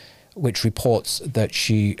hadith which reports that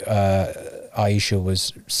Aisha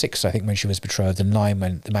was 6, I think, when she was betrothed, and 9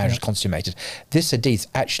 when the marriage was consummated. This hadith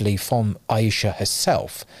actually from Aisha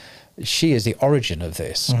herself. She is the origin of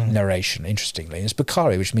this narration, interestingly. It's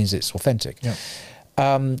Bukhari, which means it's authentic.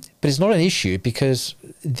 But it's not an issue because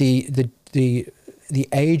the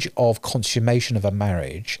age of consummation of a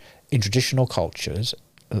marriage in traditional cultures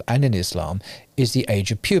and in Islam is the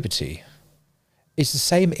age of puberty. It's the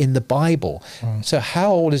same in the Bible. So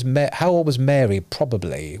how old was Mary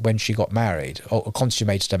probably when she got married or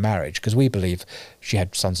consummated her marriage? Because we believe she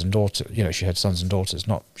had sons and daughters. You know, she had sons and daughters.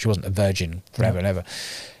 She wasn't a virgin forever and ever.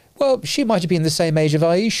 Well, she might have been the same age of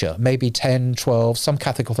Aisha, maybe 10, 12. Some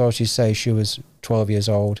Catholic authorities say she was 12 years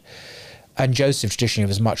old, and Joseph traditionally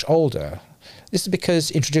was much older. This is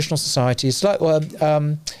because in traditional societies, like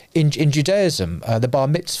in Judaism, the bar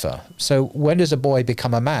mitzvah. So when does a boy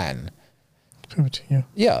become a man? Puberty,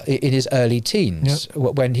 in his early teens,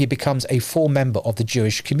 when he becomes a full member of the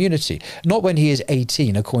Jewish community. Not when he is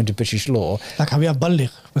 18, according to British law. Like how we have baligh,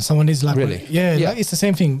 when someone is like... Really? Like it's the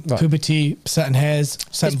same thing. Right. Puberty, certain hairs,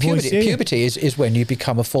 certain voice. Puberty is when you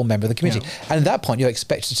become a full member of the community. And at that point, you're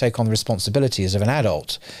expected to take on the responsibilities of an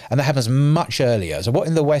adult. And that happens much earlier. So what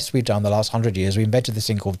in the West we've done the last 100 years, we invented this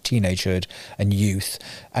thing called teenagehood and youth,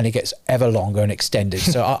 and it gets ever longer and extended.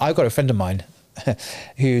 So I've got a friend of mine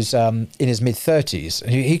who's in his mid-30s.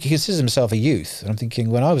 He considers himself a youth. And I'm thinking,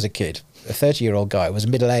 when I was a kid, a 30-year-old guy was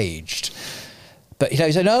middle-aged. But he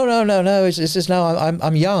said, no, it's just, no,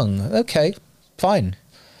 I'm young. Okay, fine,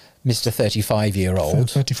 Mr. 35-year-old.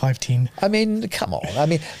 35 teen. I mean, come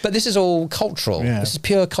on. But this is all cultural. This is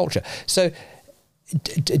pure culture. So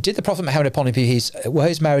did the Prophet Muhammad upon him, were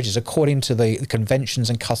his marriages according to the conventions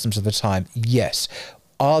and customs of the time? Yes.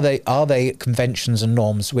 Are they conventions and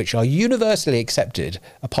norms which are universally accepted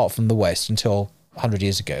apart from the West until 100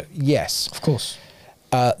 years ago? Yes. Of course.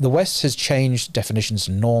 The West has changed definitions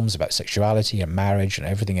and norms about sexuality and marriage and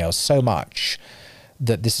everything else so much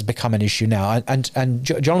that this has become an issue now. And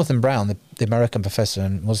Jonathan Brown, the American professor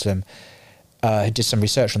and Muslim, did some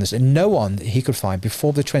research on this, and no one that he could find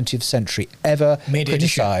before the 20th century ever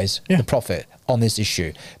criticised the Prophet on this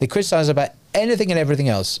issue. They criticised about anything and everything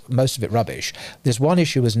else, most of it rubbish, this one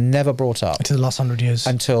issue was never brought up Until the last 100 years.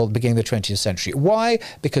 until the beginning of the 20th century. Why?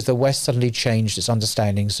 Because the West suddenly changed its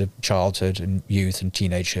understandings of childhood and youth and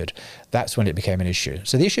teenagehood. That's when it became an issue.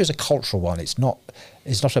 So the issue is a cultural one. It's not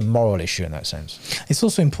a moral issue in that sense. It's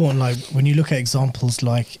also important, like when you look at examples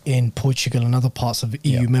like in Portugal and other parts of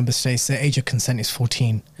EU member states, the age of consent is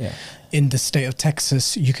 14. Yeah. In the state of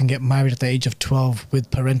Texas, you can get married at the age of 12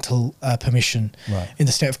 with parental permission. Right. In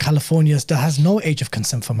the state of California, there has no age of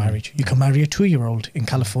consent for marriage. You can marry a 2-year-old in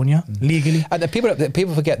California legally. And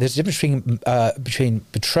people forget there's a difference between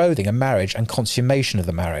betrothing a marriage and consummation of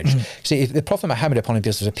the marriage. See, if the Prophet Muhammad upon him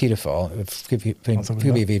was a paedophile,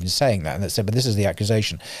 people have even saying that, and that said, but this is the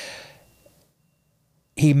accusation.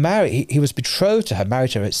 He was betrothed to her,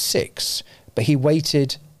 married her at 6, but he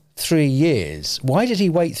waited 3 years. Why did he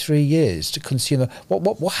wait 3 years to consume?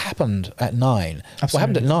 What happened at 9? Absolutely. What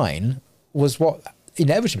happened at 9 was what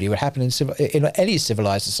inevitably would happen in any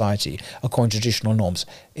civilized society according to traditional norms.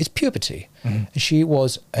 It's puberty. And she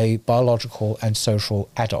was a biological and social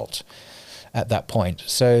adult at that point.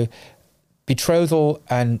 So betrothal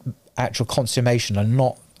and actual consummation are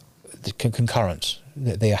not concurrent.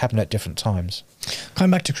 They happen at different times.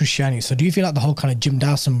 Coming back to Christianity, so do you feel like the whole kind of Jim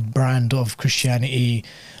Dawson brand of Christianity,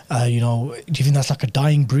 do you think that's like a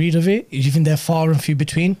dying breed of it? Do you think they're far and few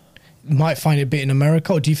between? You might find it a bit in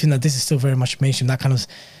America, or do you think that this is still very much mainstream, that kind of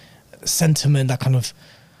sentiment, that kind of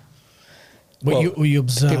what you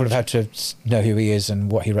observe? People have had to know who he is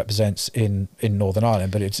and what he represents in Northern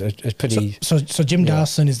Ireland, but it's pretty... So Jim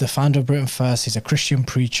Dawson is the founder of Britain First. He's a Christian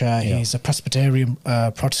preacher. He's a Presbyterian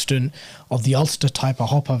Protestant of the Ulster type. I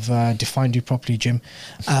hope I've defined you properly, Jim.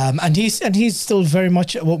 And he's still very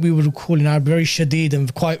much what we would call now very shadid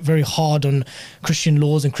and quite very hard on Christian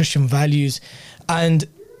laws and Christian values. And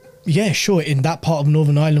yeah, sure, in that part of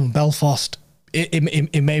Northern Ireland, Belfast, it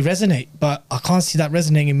may resonate, but I can't see that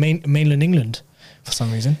resonating in mainland England for some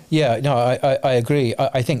reason. Yeah, no, I agree.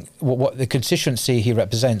 I think what the constituency he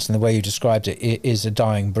represents and the way you described it is a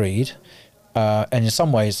dying breed. And in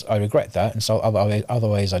some ways I regret that, and so other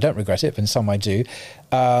ways I don't regret it, but in some I do.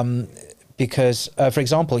 Because, for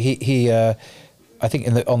example, he I think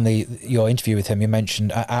your interview with him, you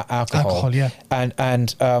mentioned alcohol. Alcohol, yeah.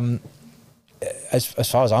 And as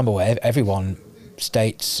far as I'm aware, everyone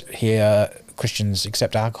states here Christians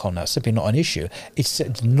accept alcohol now. It's simply not an issue. It's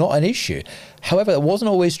not an issue. However, it wasn't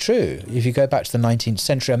always true. If you go back to the 19th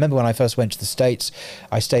century, I remember when I first went to the States,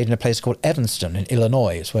 I stayed in a place called Evanston in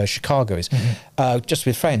Illinois. It's where Chicago is, just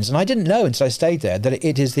with friends. And I didn't know until I stayed there that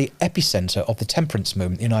it is the epicenter of the temperance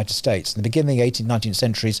movement in the United States. In the beginning of the 18th, 19th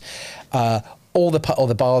centuries, all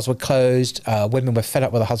the bars were closed. Women were fed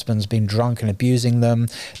up with their husbands being drunk and abusing them.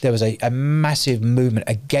 There was a massive movement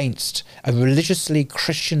against, a religiously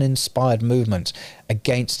Christian-inspired movement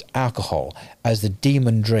against alcohol as the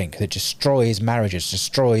demon drink that destroys marriages,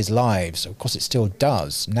 destroys lives. Of course, it still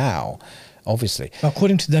does now, obviously.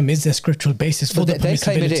 According to them, is there scriptural basis for the permissibility? They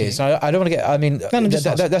claim it is. I don't want to get... I mean,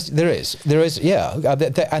 there is, yeah.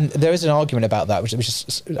 And there is an argument about that, which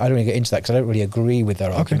is... I don't want to get into that because I don't really agree with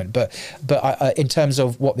their argument. But in terms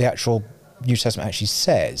of what the actual New Testament actually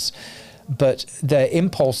says, but their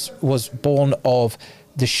impulse was born of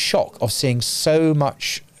the shock of seeing so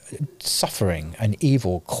much suffering and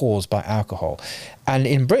evil caused by alcohol. And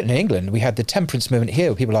in Britain and England, we had the temperance movement here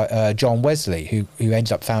with people like John Wesley, who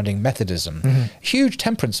ended up founding Methodism. Huge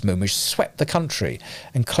temperance movement which swept the country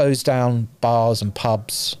and closed down bars and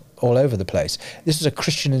pubs all over the place. This was a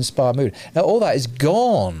Christian-inspired movement. Now, all that is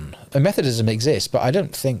gone. And Methodism exists, but I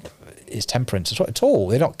don't think it's temperance at all.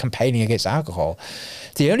 They're not campaigning against alcohol.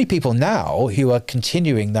 The only people now who are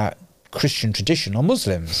continuing that Christian tradition are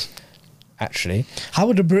Muslims, actually. How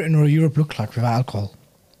would a Britain or a Europe look like without alcohol?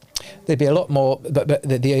 There'd be a lot more, but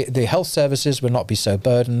the health services would not be so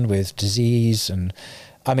burdened with disease, and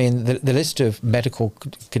I mean the list of medical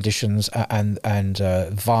conditions and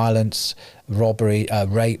violence, robbery,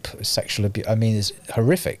 rape, sexual abuse. I mean, is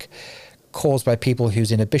horrific, caused by people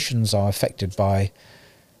whose inhibitions are affected by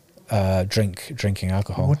drinking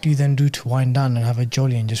alcohol. What do you then do to wind down and have a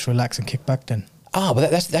jolly and just relax and kick back then? But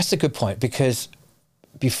that's a good point, because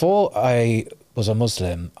before I was a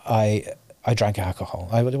Muslim, I drank alcohol.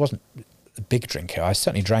 I wasn't a big drinker. I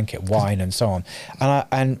certainly drank it, wine and so on.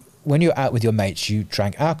 And when you're out with your mates, you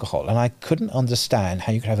drank alcohol. And I couldn't understand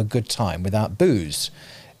how you could have a good time without booze.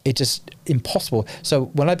 It's just impossible. So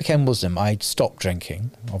when I became Muslim, I stopped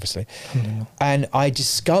drinking, obviously. And I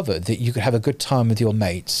discovered that you could have a good time with your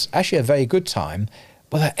mates, actually a very good time,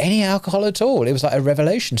 without any alcohol at all. It was like a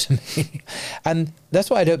revelation to me. And that's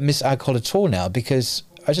why I don't miss alcohol at all now, because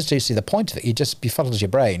I just do see the point of it. It just befuddles your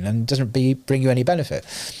brain and doesn't bring you any benefit.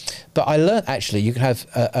 But I learned actually you can have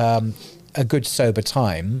a good sober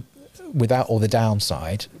time without all the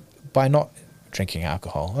downside by not drinking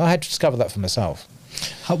alcohol. I had to discover that for myself.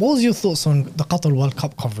 What was your thoughts on the Qatar World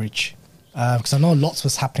Cup coverage? Because I know lots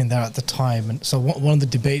was happening there at the time, and so one of the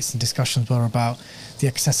debates and discussions were about the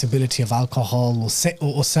accessibility of alcohol or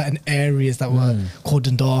certain areas that were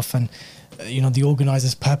cordoned off, and the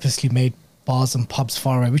organisers purposely made bars and pubs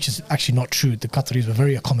far away, which is actually not true. The Qataris were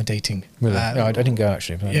very accommodating. Really? No, I didn't go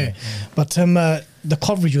actually. But the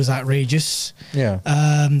coverage was outrageous. Yeah.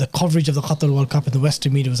 The coverage of the Qatar World Cup in the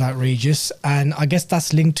Western media was outrageous, and I guess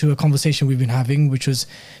that's linked to a conversation we've been having, which was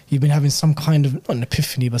you've been having some kind of, not an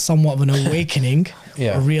epiphany, but somewhat of an awakening,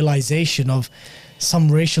 Yeah. a realization of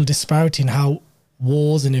some racial disparity in how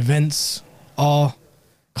wars and events are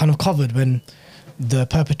kind of covered when the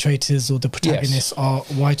perpetrators or the protagonists are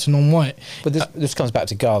white and non-white. But this comes back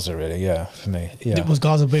to Gaza, really, yeah, for me. Yeah. Was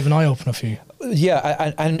Gaza a bit of an eye-opener for you?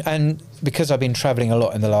 Yeah, and because I've been travelling a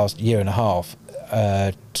lot in the last year and a half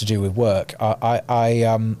to do with work,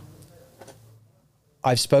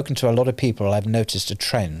 I've spoken to a lot of people. I've noticed a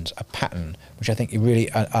trend, a pattern, which I think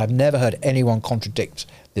I've never heard anyone contradict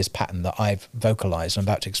this pattern that I've vocalised and I'm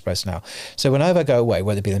about to express now. So whenever I go away,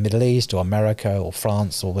 whether it be the Middle East or America or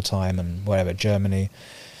France all the time and wherever, Germany,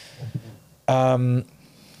 I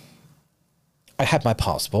have my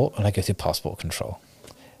passport and I go through passport control.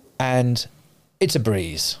 And it's a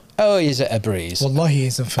breeze. Oh, is it a breeze? Wallahi, it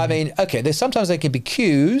isn't for me. I mean, okay, sometimes there can be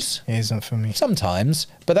queues. It isn't for me. Sometimes,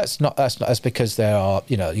 but that's because there are,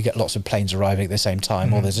 you get lots of planes arriving at the same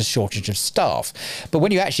time, or there's a shortage of staff. But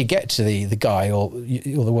when you actually get to the guy or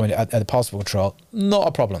the woman at the passport control, not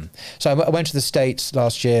a problem. So I went to the States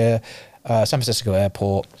last year, San Francisco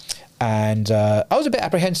airport, and I was a bit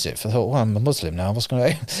apprehensive. I thought, well, I'm a Muslim now. What's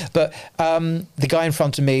going to? But the guy in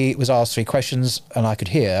front of me was asked 3 questions, and I could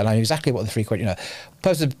hear, and I knew exactly what the 3 questions.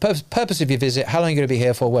 Purpose of your visit, how long are you going to be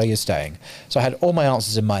here for, where you're staying. So I had all my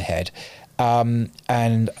answers in my head, and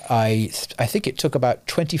I think it took about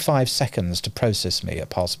 25 seconds to process me at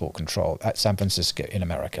passport control at San Francisco in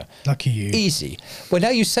America. Lucky you. Easy. Well, now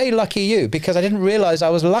you say lucky you because I didn't realise I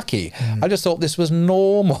was lucky. I just thought this was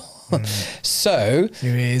normal. So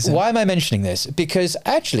why am I mentioning this? Because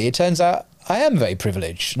actually it turns out I am very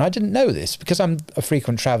privileged, and I didn't know this. Because I'm a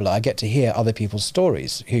frequent traveller, I get to hear other people's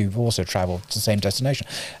stories who've also travelled to the same destination.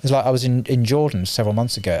 It's like I was in Jordan several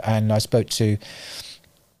months ago, and I spoke to,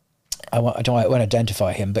 I won't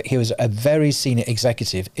identify him, but he was a very senior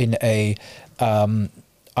executive in a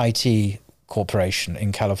IT corporation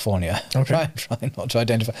in California. Okay. Trying not to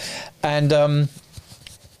identify. And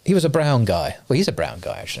he was a brown guy. Well, he's a brown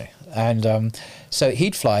guy, actually. And so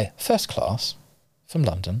he'd fly first class from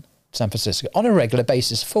London to San Francisco on a regular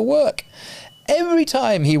basis for work. Every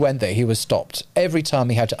time he went there, he was stopped. Every time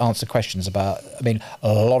he had to answer questions a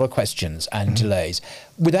lot of questions and delays.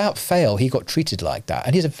 Without fail, he got treated like that.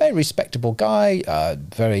 And he's a very respectable guy,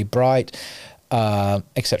 very bright,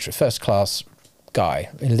 etc. First class guy.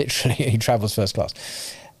 Literally, he travels first class.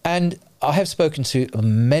 And I have spoken to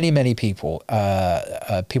many, many people,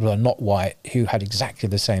 people who are not white, who had exactly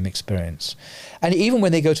the same experience. And even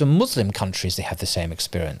when they go to Muslim countries, they have the same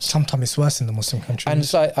experience. Sometimes it's worse in the Muslim countries. And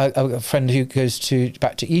so a friend who goes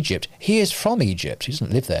back to Egypt, he is from Egypt. He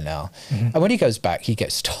doesn't live there now. And when he goes back, he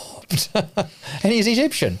gets stopped. And he's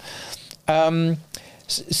Egyptian. So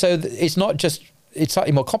it's not just, it's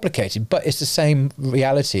slightly more complicated, but it's the same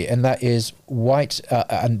reality. And that is white,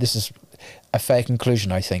 and this is a fair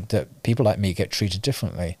conclusion, I think, that people like me get treated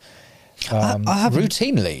differently.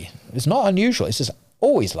 Routinely. It's not unusual. It's just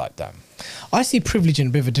always like that. I see privilege in a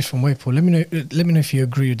bit of a different way, Paul. Let me know if you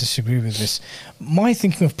agree or disagree with this. My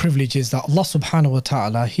thinking of privilege is that Allah subhanahu wa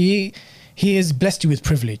ta'ala, He has blessed you with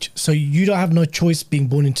privilege. So you don't have no choice being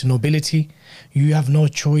born into nobility. You have no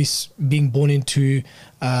choice being born into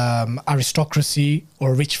aristocracy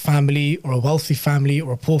or a rich family or a wealthy family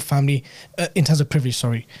or a poor family, in terms of privilege,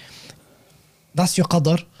 sorry. That's your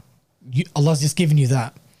qadr. Allah's just given you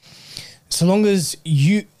that. So long as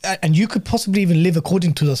you could possibly even live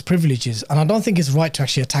according to those privileges. And I don't think it's right to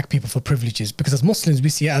actually attack people for privileges, because as Muslims, we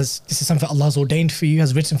see it as this is something that Allah's ordained for you,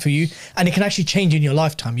 has written for you, and it can actually change in your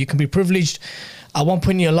lifetime. You can be privileged at one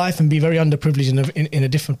point in your life and be very underprivileged in a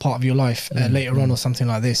different part of your life later on, or something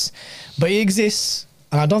like this. But it exists,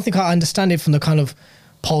 and I don't think I understand it from the kind of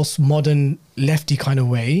postmodern lefty kind of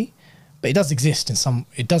way. But it does exist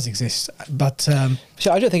it does exist. But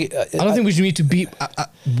So I don't think we should need to beat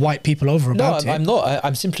white people over about it. No, I'm not.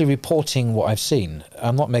 I'm simply reporting what I've seen. I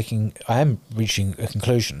am reaching a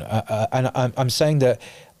conclusion. And I'm saying that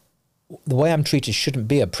the way I'm treated shouldn't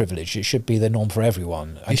be a privilege. It should be the norm for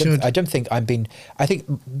everyone. I don't think I think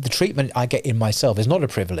the treatment I get in myself is not a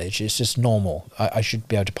privilege. It's just normal. I should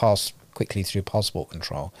be able to pass quickly through passport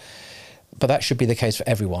control. But that should be the case for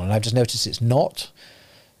everyone. And I've just noticed it's not.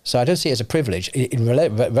 So I don't see it as a privilege.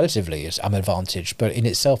 Relatively, I'm advantaged, but in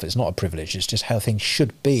itself, it's not a privilege. It's just how things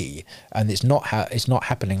should be, and it's not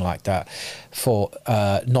happening like that for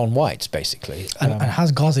non-whites, basically. And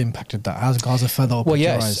has Gaza impacted that? Has Gaza further opened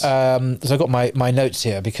your eyes? So I've got my notes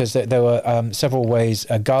here because there were several ways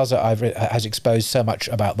Gaza has exposed so much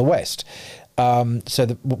about the West. One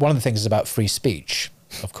of the things is about free speech,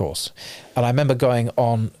 of course. And I remember going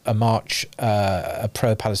on a march, a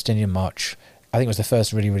pro-Palestinian march. I think it was the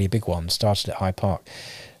first really, really big one, started at Hyde Park.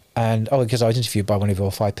 And, because I was interviewed by one of your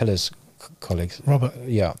Five Pillars colleagues. Robert.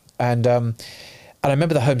 Yeah. And I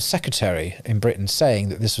remember the Home Secretary in Britain saying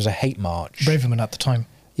that this was a hate march. Braverman at the time.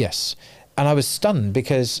 Yes. And I was stunned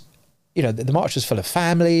because, the march was full of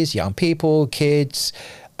families, young people, kids.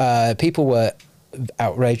 People were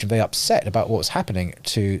outraged and very upset about what was happening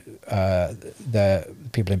to the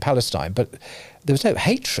people in Palestine. But there was no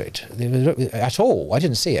hatred at all. I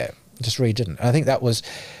didn't see it. Just really didn't. And I think that was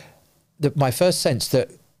my first sense that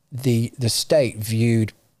the state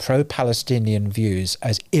viewed pro-Palestinian views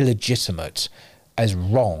as illegitimate, as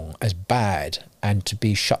wrong, as bad, and to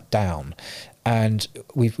be shut down. And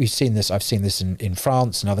we've seen this. I've seen this in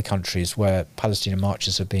France and other countries where Palestinian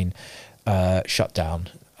marches have been shut down.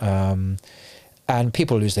 And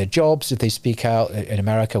people lose their jobs if they speak out. In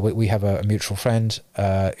America, we have a mutual friend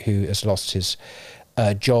who has lost his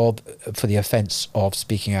job for the offence of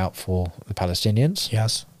speaking out for the Palestinians.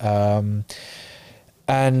 Yes.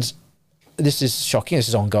 And this is shocking. This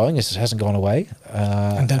is ongoing. This hasn't gone away.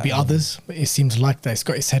 And there'll be others. It seems like that it's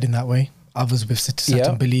got its head in that way. Others with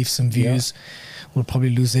certain beliefs and views will probably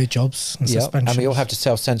lose their jobs and suspensions. And we all have to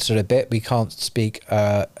self-censor a bit. We can't speak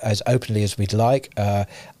as openly as we'd like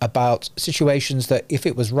about situations that if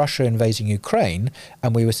it was Russia invading Ukraine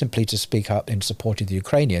and we were simply to speak up in support of the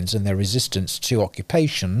Ukrainians and their resistance to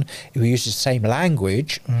occupation, if we used the same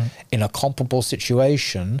language in a comparable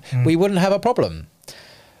situation, we wouldn't have a problem.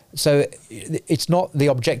 So it's not the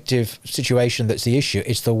objective situation that's the issue.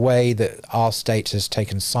 It's the way that our state has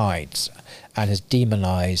taken sides and has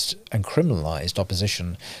demonized and criminalized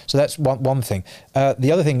opposition. So that's one thing.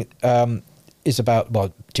 The other thing is about,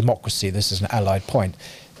 democracy. This is an allied point.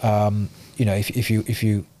 If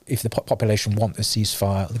the population want a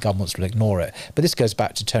ceasefire, the governments will ignore it. But this goes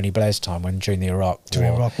back to Tony Blair's time during the Iraq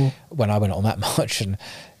War, when I went on that march and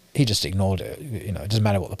he just ignored it. It doesn't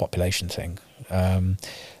matter what the population think.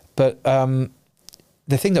 But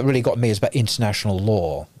the thing that really got me is about international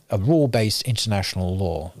law, a rule-based international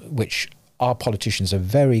law, which our politicians are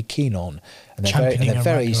very keen on, and they're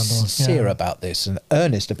very sincere about this and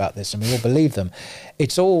earnest about this, and we all believe them.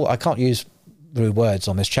 It's all, I can't use rude words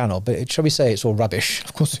on this channel, but shall we say it's all rubbish?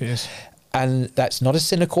 Of course it is. And that's not a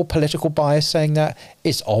cynical political bias saying that.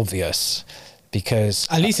 It's obvious. Because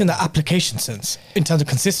at least in the application sense, in terms of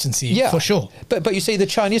consistency, for sure. But you see, the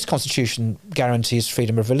Chinese constitution guarantees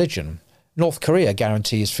freedom of religion. North Korea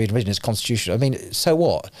guarantees freedom of religion. It's constitutional. I mean, so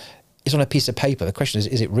what? It's on a piece of paper. The question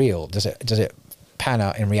is it real? Does it pan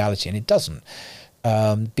out in reality? And it doesn't,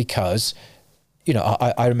 because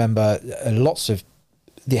I remember lots of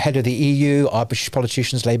the head of the EU, our British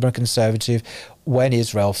politicians, Labour and Conservative, when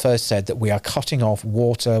Israel first said that we are cutting off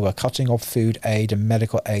water, we're cutting off food aid and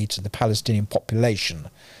medical aid to the Palestinian population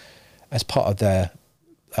as part of their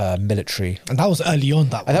military. And that was early on.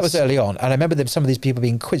 That was early on. And I remember some of these people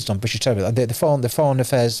being quizzed on British television. The foreign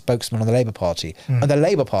affairs spokesman on the Labour Party, and the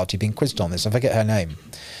Labour Party being quizzed on this. I forget her name.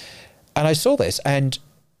 And I saw this, and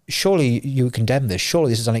surely you condemn this. Surely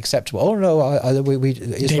this is unacceptable. Oh no,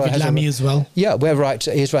 Israel David Lammy as well. Yeah,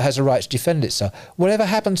 Israel has a right to defend itself. Whatever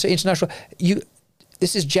happened to international?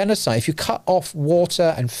 This is genocide. If you cut off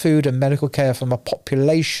water and food and medical care from a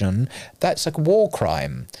population, that's like a war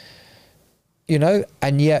crime.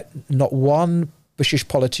 And yet not one British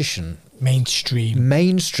politician,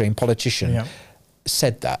 mainstream politician,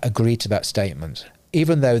 said that, agreed to that statement.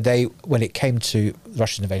 Even though when it came to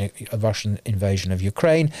Russian invasion of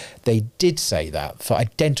Ukraine, they did say that for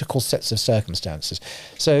identical sets of circumstances.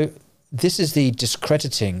 So this is the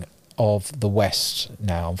discrediting of the West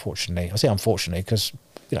now, unfortunately. I say unfortunately because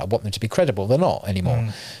I want them to be credible. They're not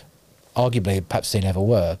anymore. Arguably, perhaps they never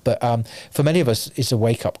were. But for many of us, it's a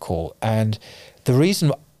wake-up call. And the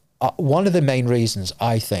reason, one of the main reasons,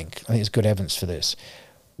 I think it's good evidence for this,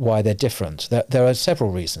 why they're different. There are several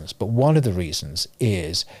reasons, but one of the reasons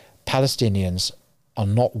is Palestinians are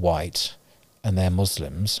not white and they're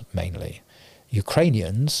Muslims mainly.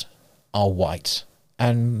 Ukrainians are white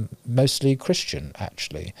and mostly Christian,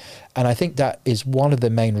 actually. And I think that is one of the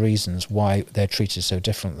main reasons why they're treated so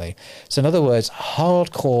differently. So in other words,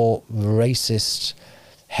 hardcore racist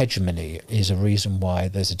hegemony is a reason why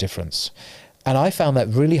there's a difference. And I found that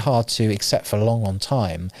really hard to accept for a long, long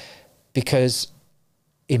time, because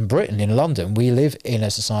in Britain, in London, we live in a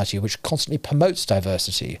society which constantly promotes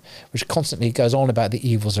diversity, which constantly goes on about the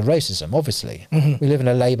evils of racism, obviously. We live in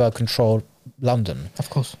a Labour-controlled London. Of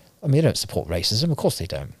course. I mean, they don't support racism. Of course they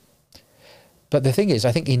don't. But the thing is,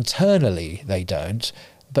 I think internally they don't.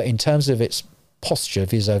 But in terms of its posture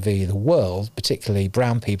vis-a-vis the world, particularly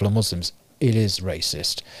brown people and Muslims, it is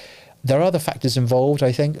racist. There are other factors involved,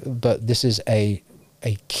 I think, but this is a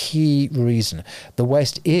key reason. The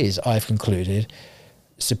West is, I've concluded,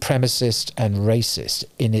 supremacist and racist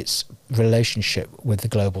in its relationship with the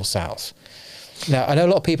global South. Now, I know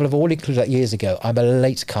a lot of people have already concluded that years ago. I'm a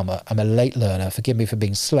latecomer. I'm a late learner. Forgive me for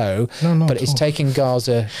being slow. No, but it's taken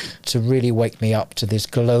Gaza to really wake me up to this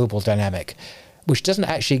global dynamic, which doesn't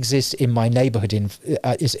actually exist in my neighbourhood.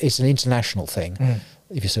 It's an international thing,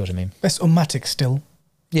 if you see what I mean. It's ummatic still.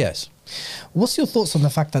 Yes. What's your thoughts on the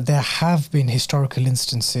fact that there have been historical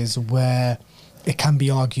instances where it can be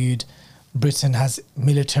argued Britain has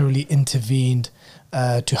militarily intervened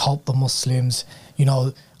to help the Muslims? You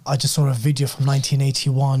know, I just saw a video from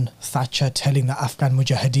 1981, Thatcher telling the Afghan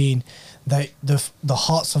Mujahideen that the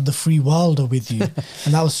hearts of the free world are with you.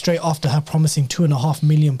 And that was straight after her promising £2.5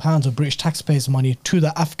 million of British taxpayers' money to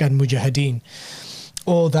the Afghan Mujahideen.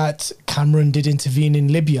 Or that Cameron did intervene in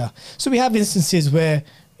Libya. So we have instances where,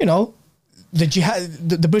 you know, the jihad,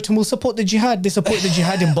 the Britain will support the jihad. They support the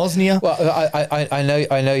jihad in Bosnia. Well, I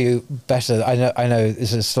know you better. I know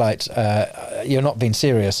this is a slight. You're not being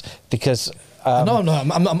serious because. No,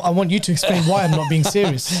 I want you to explain why I'm not being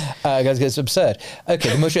serious. Because it's absurd. Okay,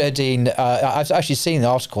 the Mujahideen. I've actually seen the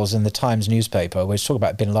articles in the Times newspaper which talk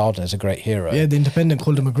about Bin Laden as a great hero. Yeah, the Independent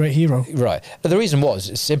called him a great hero. Right. But the reason was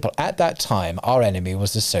it's simple. At that time, our enemy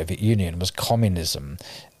was the Soviet Union, was communism.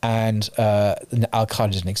 And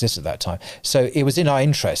Al-Qaeda didn't exist at that time. So it was in our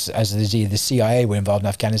interests, as the CIA were involved in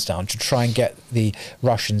Afghanistan, to try and get the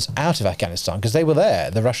Russians out of Afghanistan, because they were there.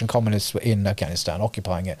 The Russian communists were in Afghanistan,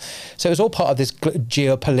 occupying it. So it was all part of this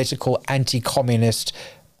geopolitical anti-communist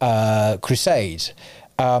crusade.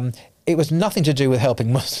 It was nothing to do with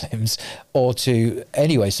helping Muslims or to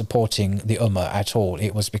anyway supporting the Ummah at all.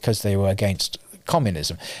 It was because they were against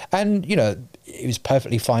communism. And, you know, it was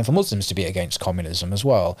perfectly fine for Muslims to be against communism as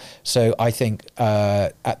well. So I think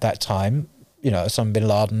at that time, you know, Osama bin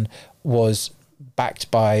Laden was backed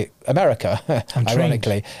by America,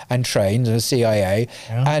 ironically, and trained as the CIA.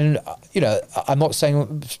 Yeah. And, you know, I'm not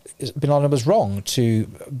saying bin Laden was wrong to,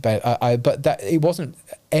 but that it wasn't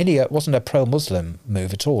a pro-Muslim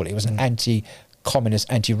move at all. It was an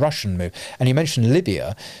anti-communist, anti-Russian move. And you mentioned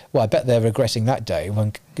Libya. Well, I bet they're regretting that day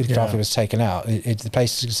when Gaddafi was taken out. The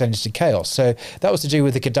place descended to chaos. So that was to do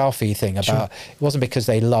with the Gaddafi thing about, it wasn't because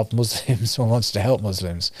they loved Muslims or wanted to help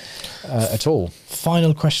Muslims at all.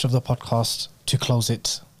 Final question of the podcast to close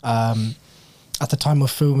it. At the time of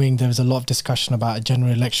filming, there was a lot of discussion about a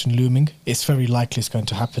general election looming. It's very likely it's going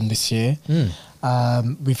to happen this year.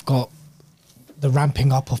 We've got the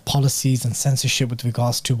ramping up of policies and censorship with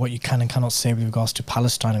regards to what you can and cannot say with regards to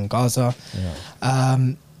Palestine and Gaza.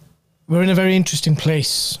 We're in a very interesting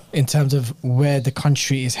place in terms of where the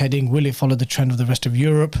country is heading. Will it follow the trend of the rest of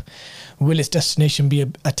Europe? Will its destination be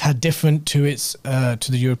a tad different to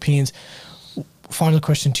the Europeans? Final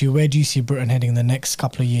question to you: where do you see Britain heading in the next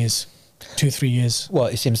couple of years, 2-3 years? Well,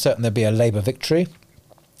 it seems certain there'll be a Labour victory.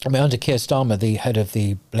 I mean, under Keir Starmer, the head of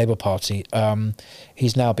the Labour Party,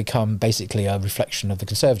 he's now become basically a reflection of the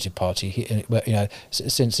Conservative Party. You know,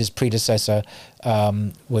 since his predecessor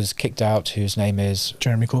was kicked out, whose name is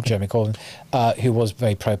Jeremy Corbyn, who was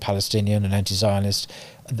very pro-Palestinian and anti-Zionist,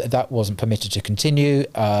 that wasn't permitted to continue.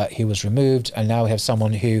 He was removed, and now we have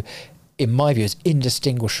someone who, in my view, is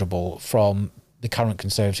indistinguishable from the current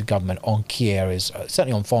Conservative government on key areas,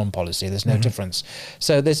 certainly on foreign policy. There's no difference.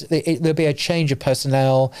 So there'll be a change of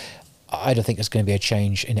personnel. I don't think there's going to be a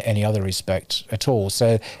change in any other respect at all.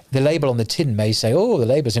 So the label on the tin may say, oh, the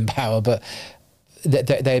Labour's in power, but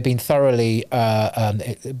they've been thoroughly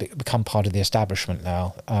become part of the establishment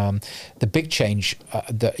now. The big change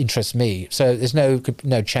that interests me, so there's no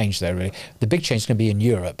change there really. The big change is going to be in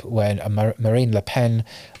Europe, when Marine Le Pen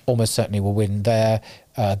almost certainly will win there.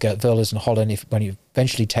 Geert Wilders in Holland, when he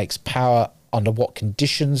eventually takes power, under what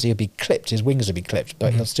conditions. He'll be clipped, his wings will be clipped,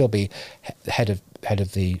 but he'll still be head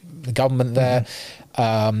of the government there.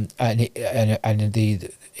 And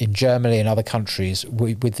in Germany and other countries,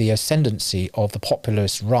 with the ascendancy of the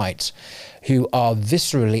populist right, who are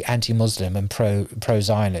viscerally anti-Muslim and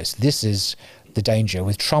pro-Zionist. This is the danger.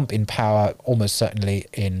 With Trump in power, almost certainly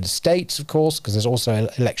in the States, of course, because there's also an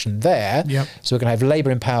election there. Yep. So we're going to have Labour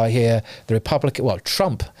in power here, the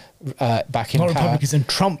Trump back in Not power. Republicans and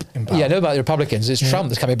Trump in power. Yeah, no, about the Republicans. It's Trump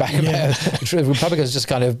that's coming back in power. The Republicans is just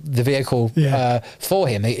kind of the vehicle for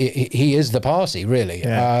him. He is the party, really.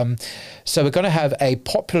 Yeah. So we're going to have a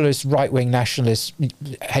populist right-wing nationalist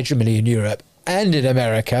hegemony in Europe and in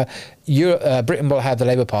America. Britain will have the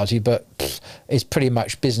Labour Party, but it's pretty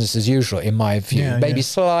much business as usual, in my view. Maybe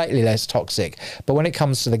slightly less toxic. But when it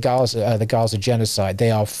comes to the Gaza genocide,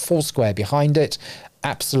 they are full square behind it.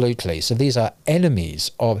 Absolutely. So these are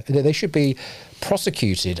enemies of. They should be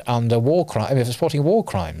prosecuted under war crime. I mean, for supporting war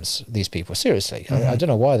crimes. These people, seriously. I don't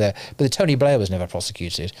know why they're. But Tony Blair was never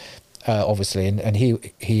prosecuted. Obviously, and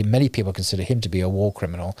he many people consider him to be a war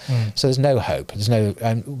criminal. So there's no hope. There's no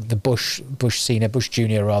the Bush senior, Bush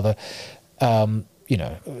junior rather.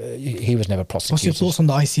 He was never prosecuted. What's your thoughts on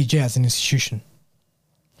the ICJ as an institution?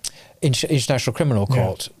 International Criminal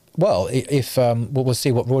Court. Well, if we'll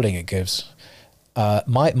see what ruling it gives.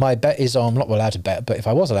 My bet is on. I'm not allowed to bet, but if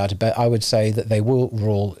I was allowed to bet, I would say that they will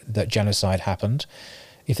rule that genocide happened.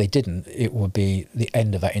 If they didn't, it would be the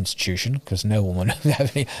end of that institution, because no one would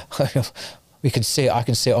have any. We can see it. I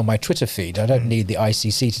can see it on my Twitter feed. I don't need the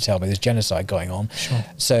ICC to tell me there's genocide going on. Sure.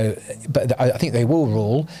 So, but I think they will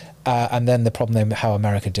rule, and then the problem then how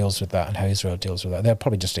America deals with that and how Israel deals with that. They'll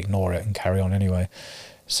probably just ignore it and carry on anyway.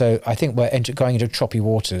 So I think we're going into choppy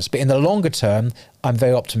waters. But in the longer term, I'm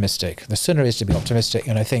very optimistic. The sooner is to be optimistic,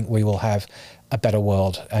 and I think we will have a better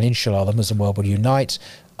world. And inshallah, the Muslim world will unite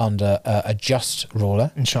under a just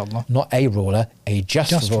ruler. Inshallah. Not a ruler, a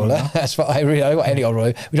just ruler. That's what I really want. Any old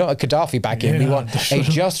ruler. We don't want Gaddafi back in. We want a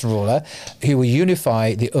just ruler who will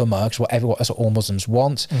unify the Ummah, that's what all Muslims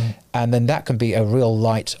want. And then that can be a real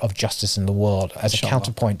light of justice in the world as a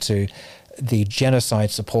counterpoint to the genocide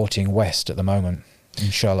supporting West at the moment.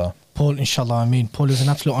 Inshallah. Paul, inshallah. Paul, it was an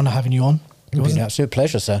absolute honour having you on. It was an absolute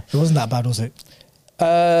pleasure, sir. It wasn't that bad, was it?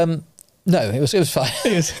 No, it was fine.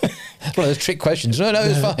 One of those trick questions. No, it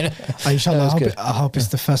was fine. Inshallah, I hope it's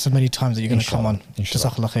the first of many times that you're going to come on.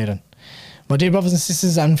 Jazakallah khairan. My dear brothers and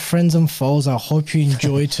sisters and friends and foes, I hope you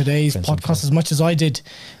enjoyed today's podcast as much as I did.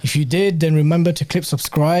 If you did, then remember to click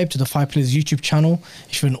subscribe to the Five Pillars YouTube channel.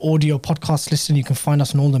 If you're an audio podcast listener, you can find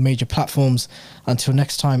us on all the major platforms. Until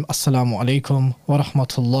next time, Assalamu alaikum wa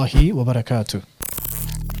rahmatullahi wa barakatuh.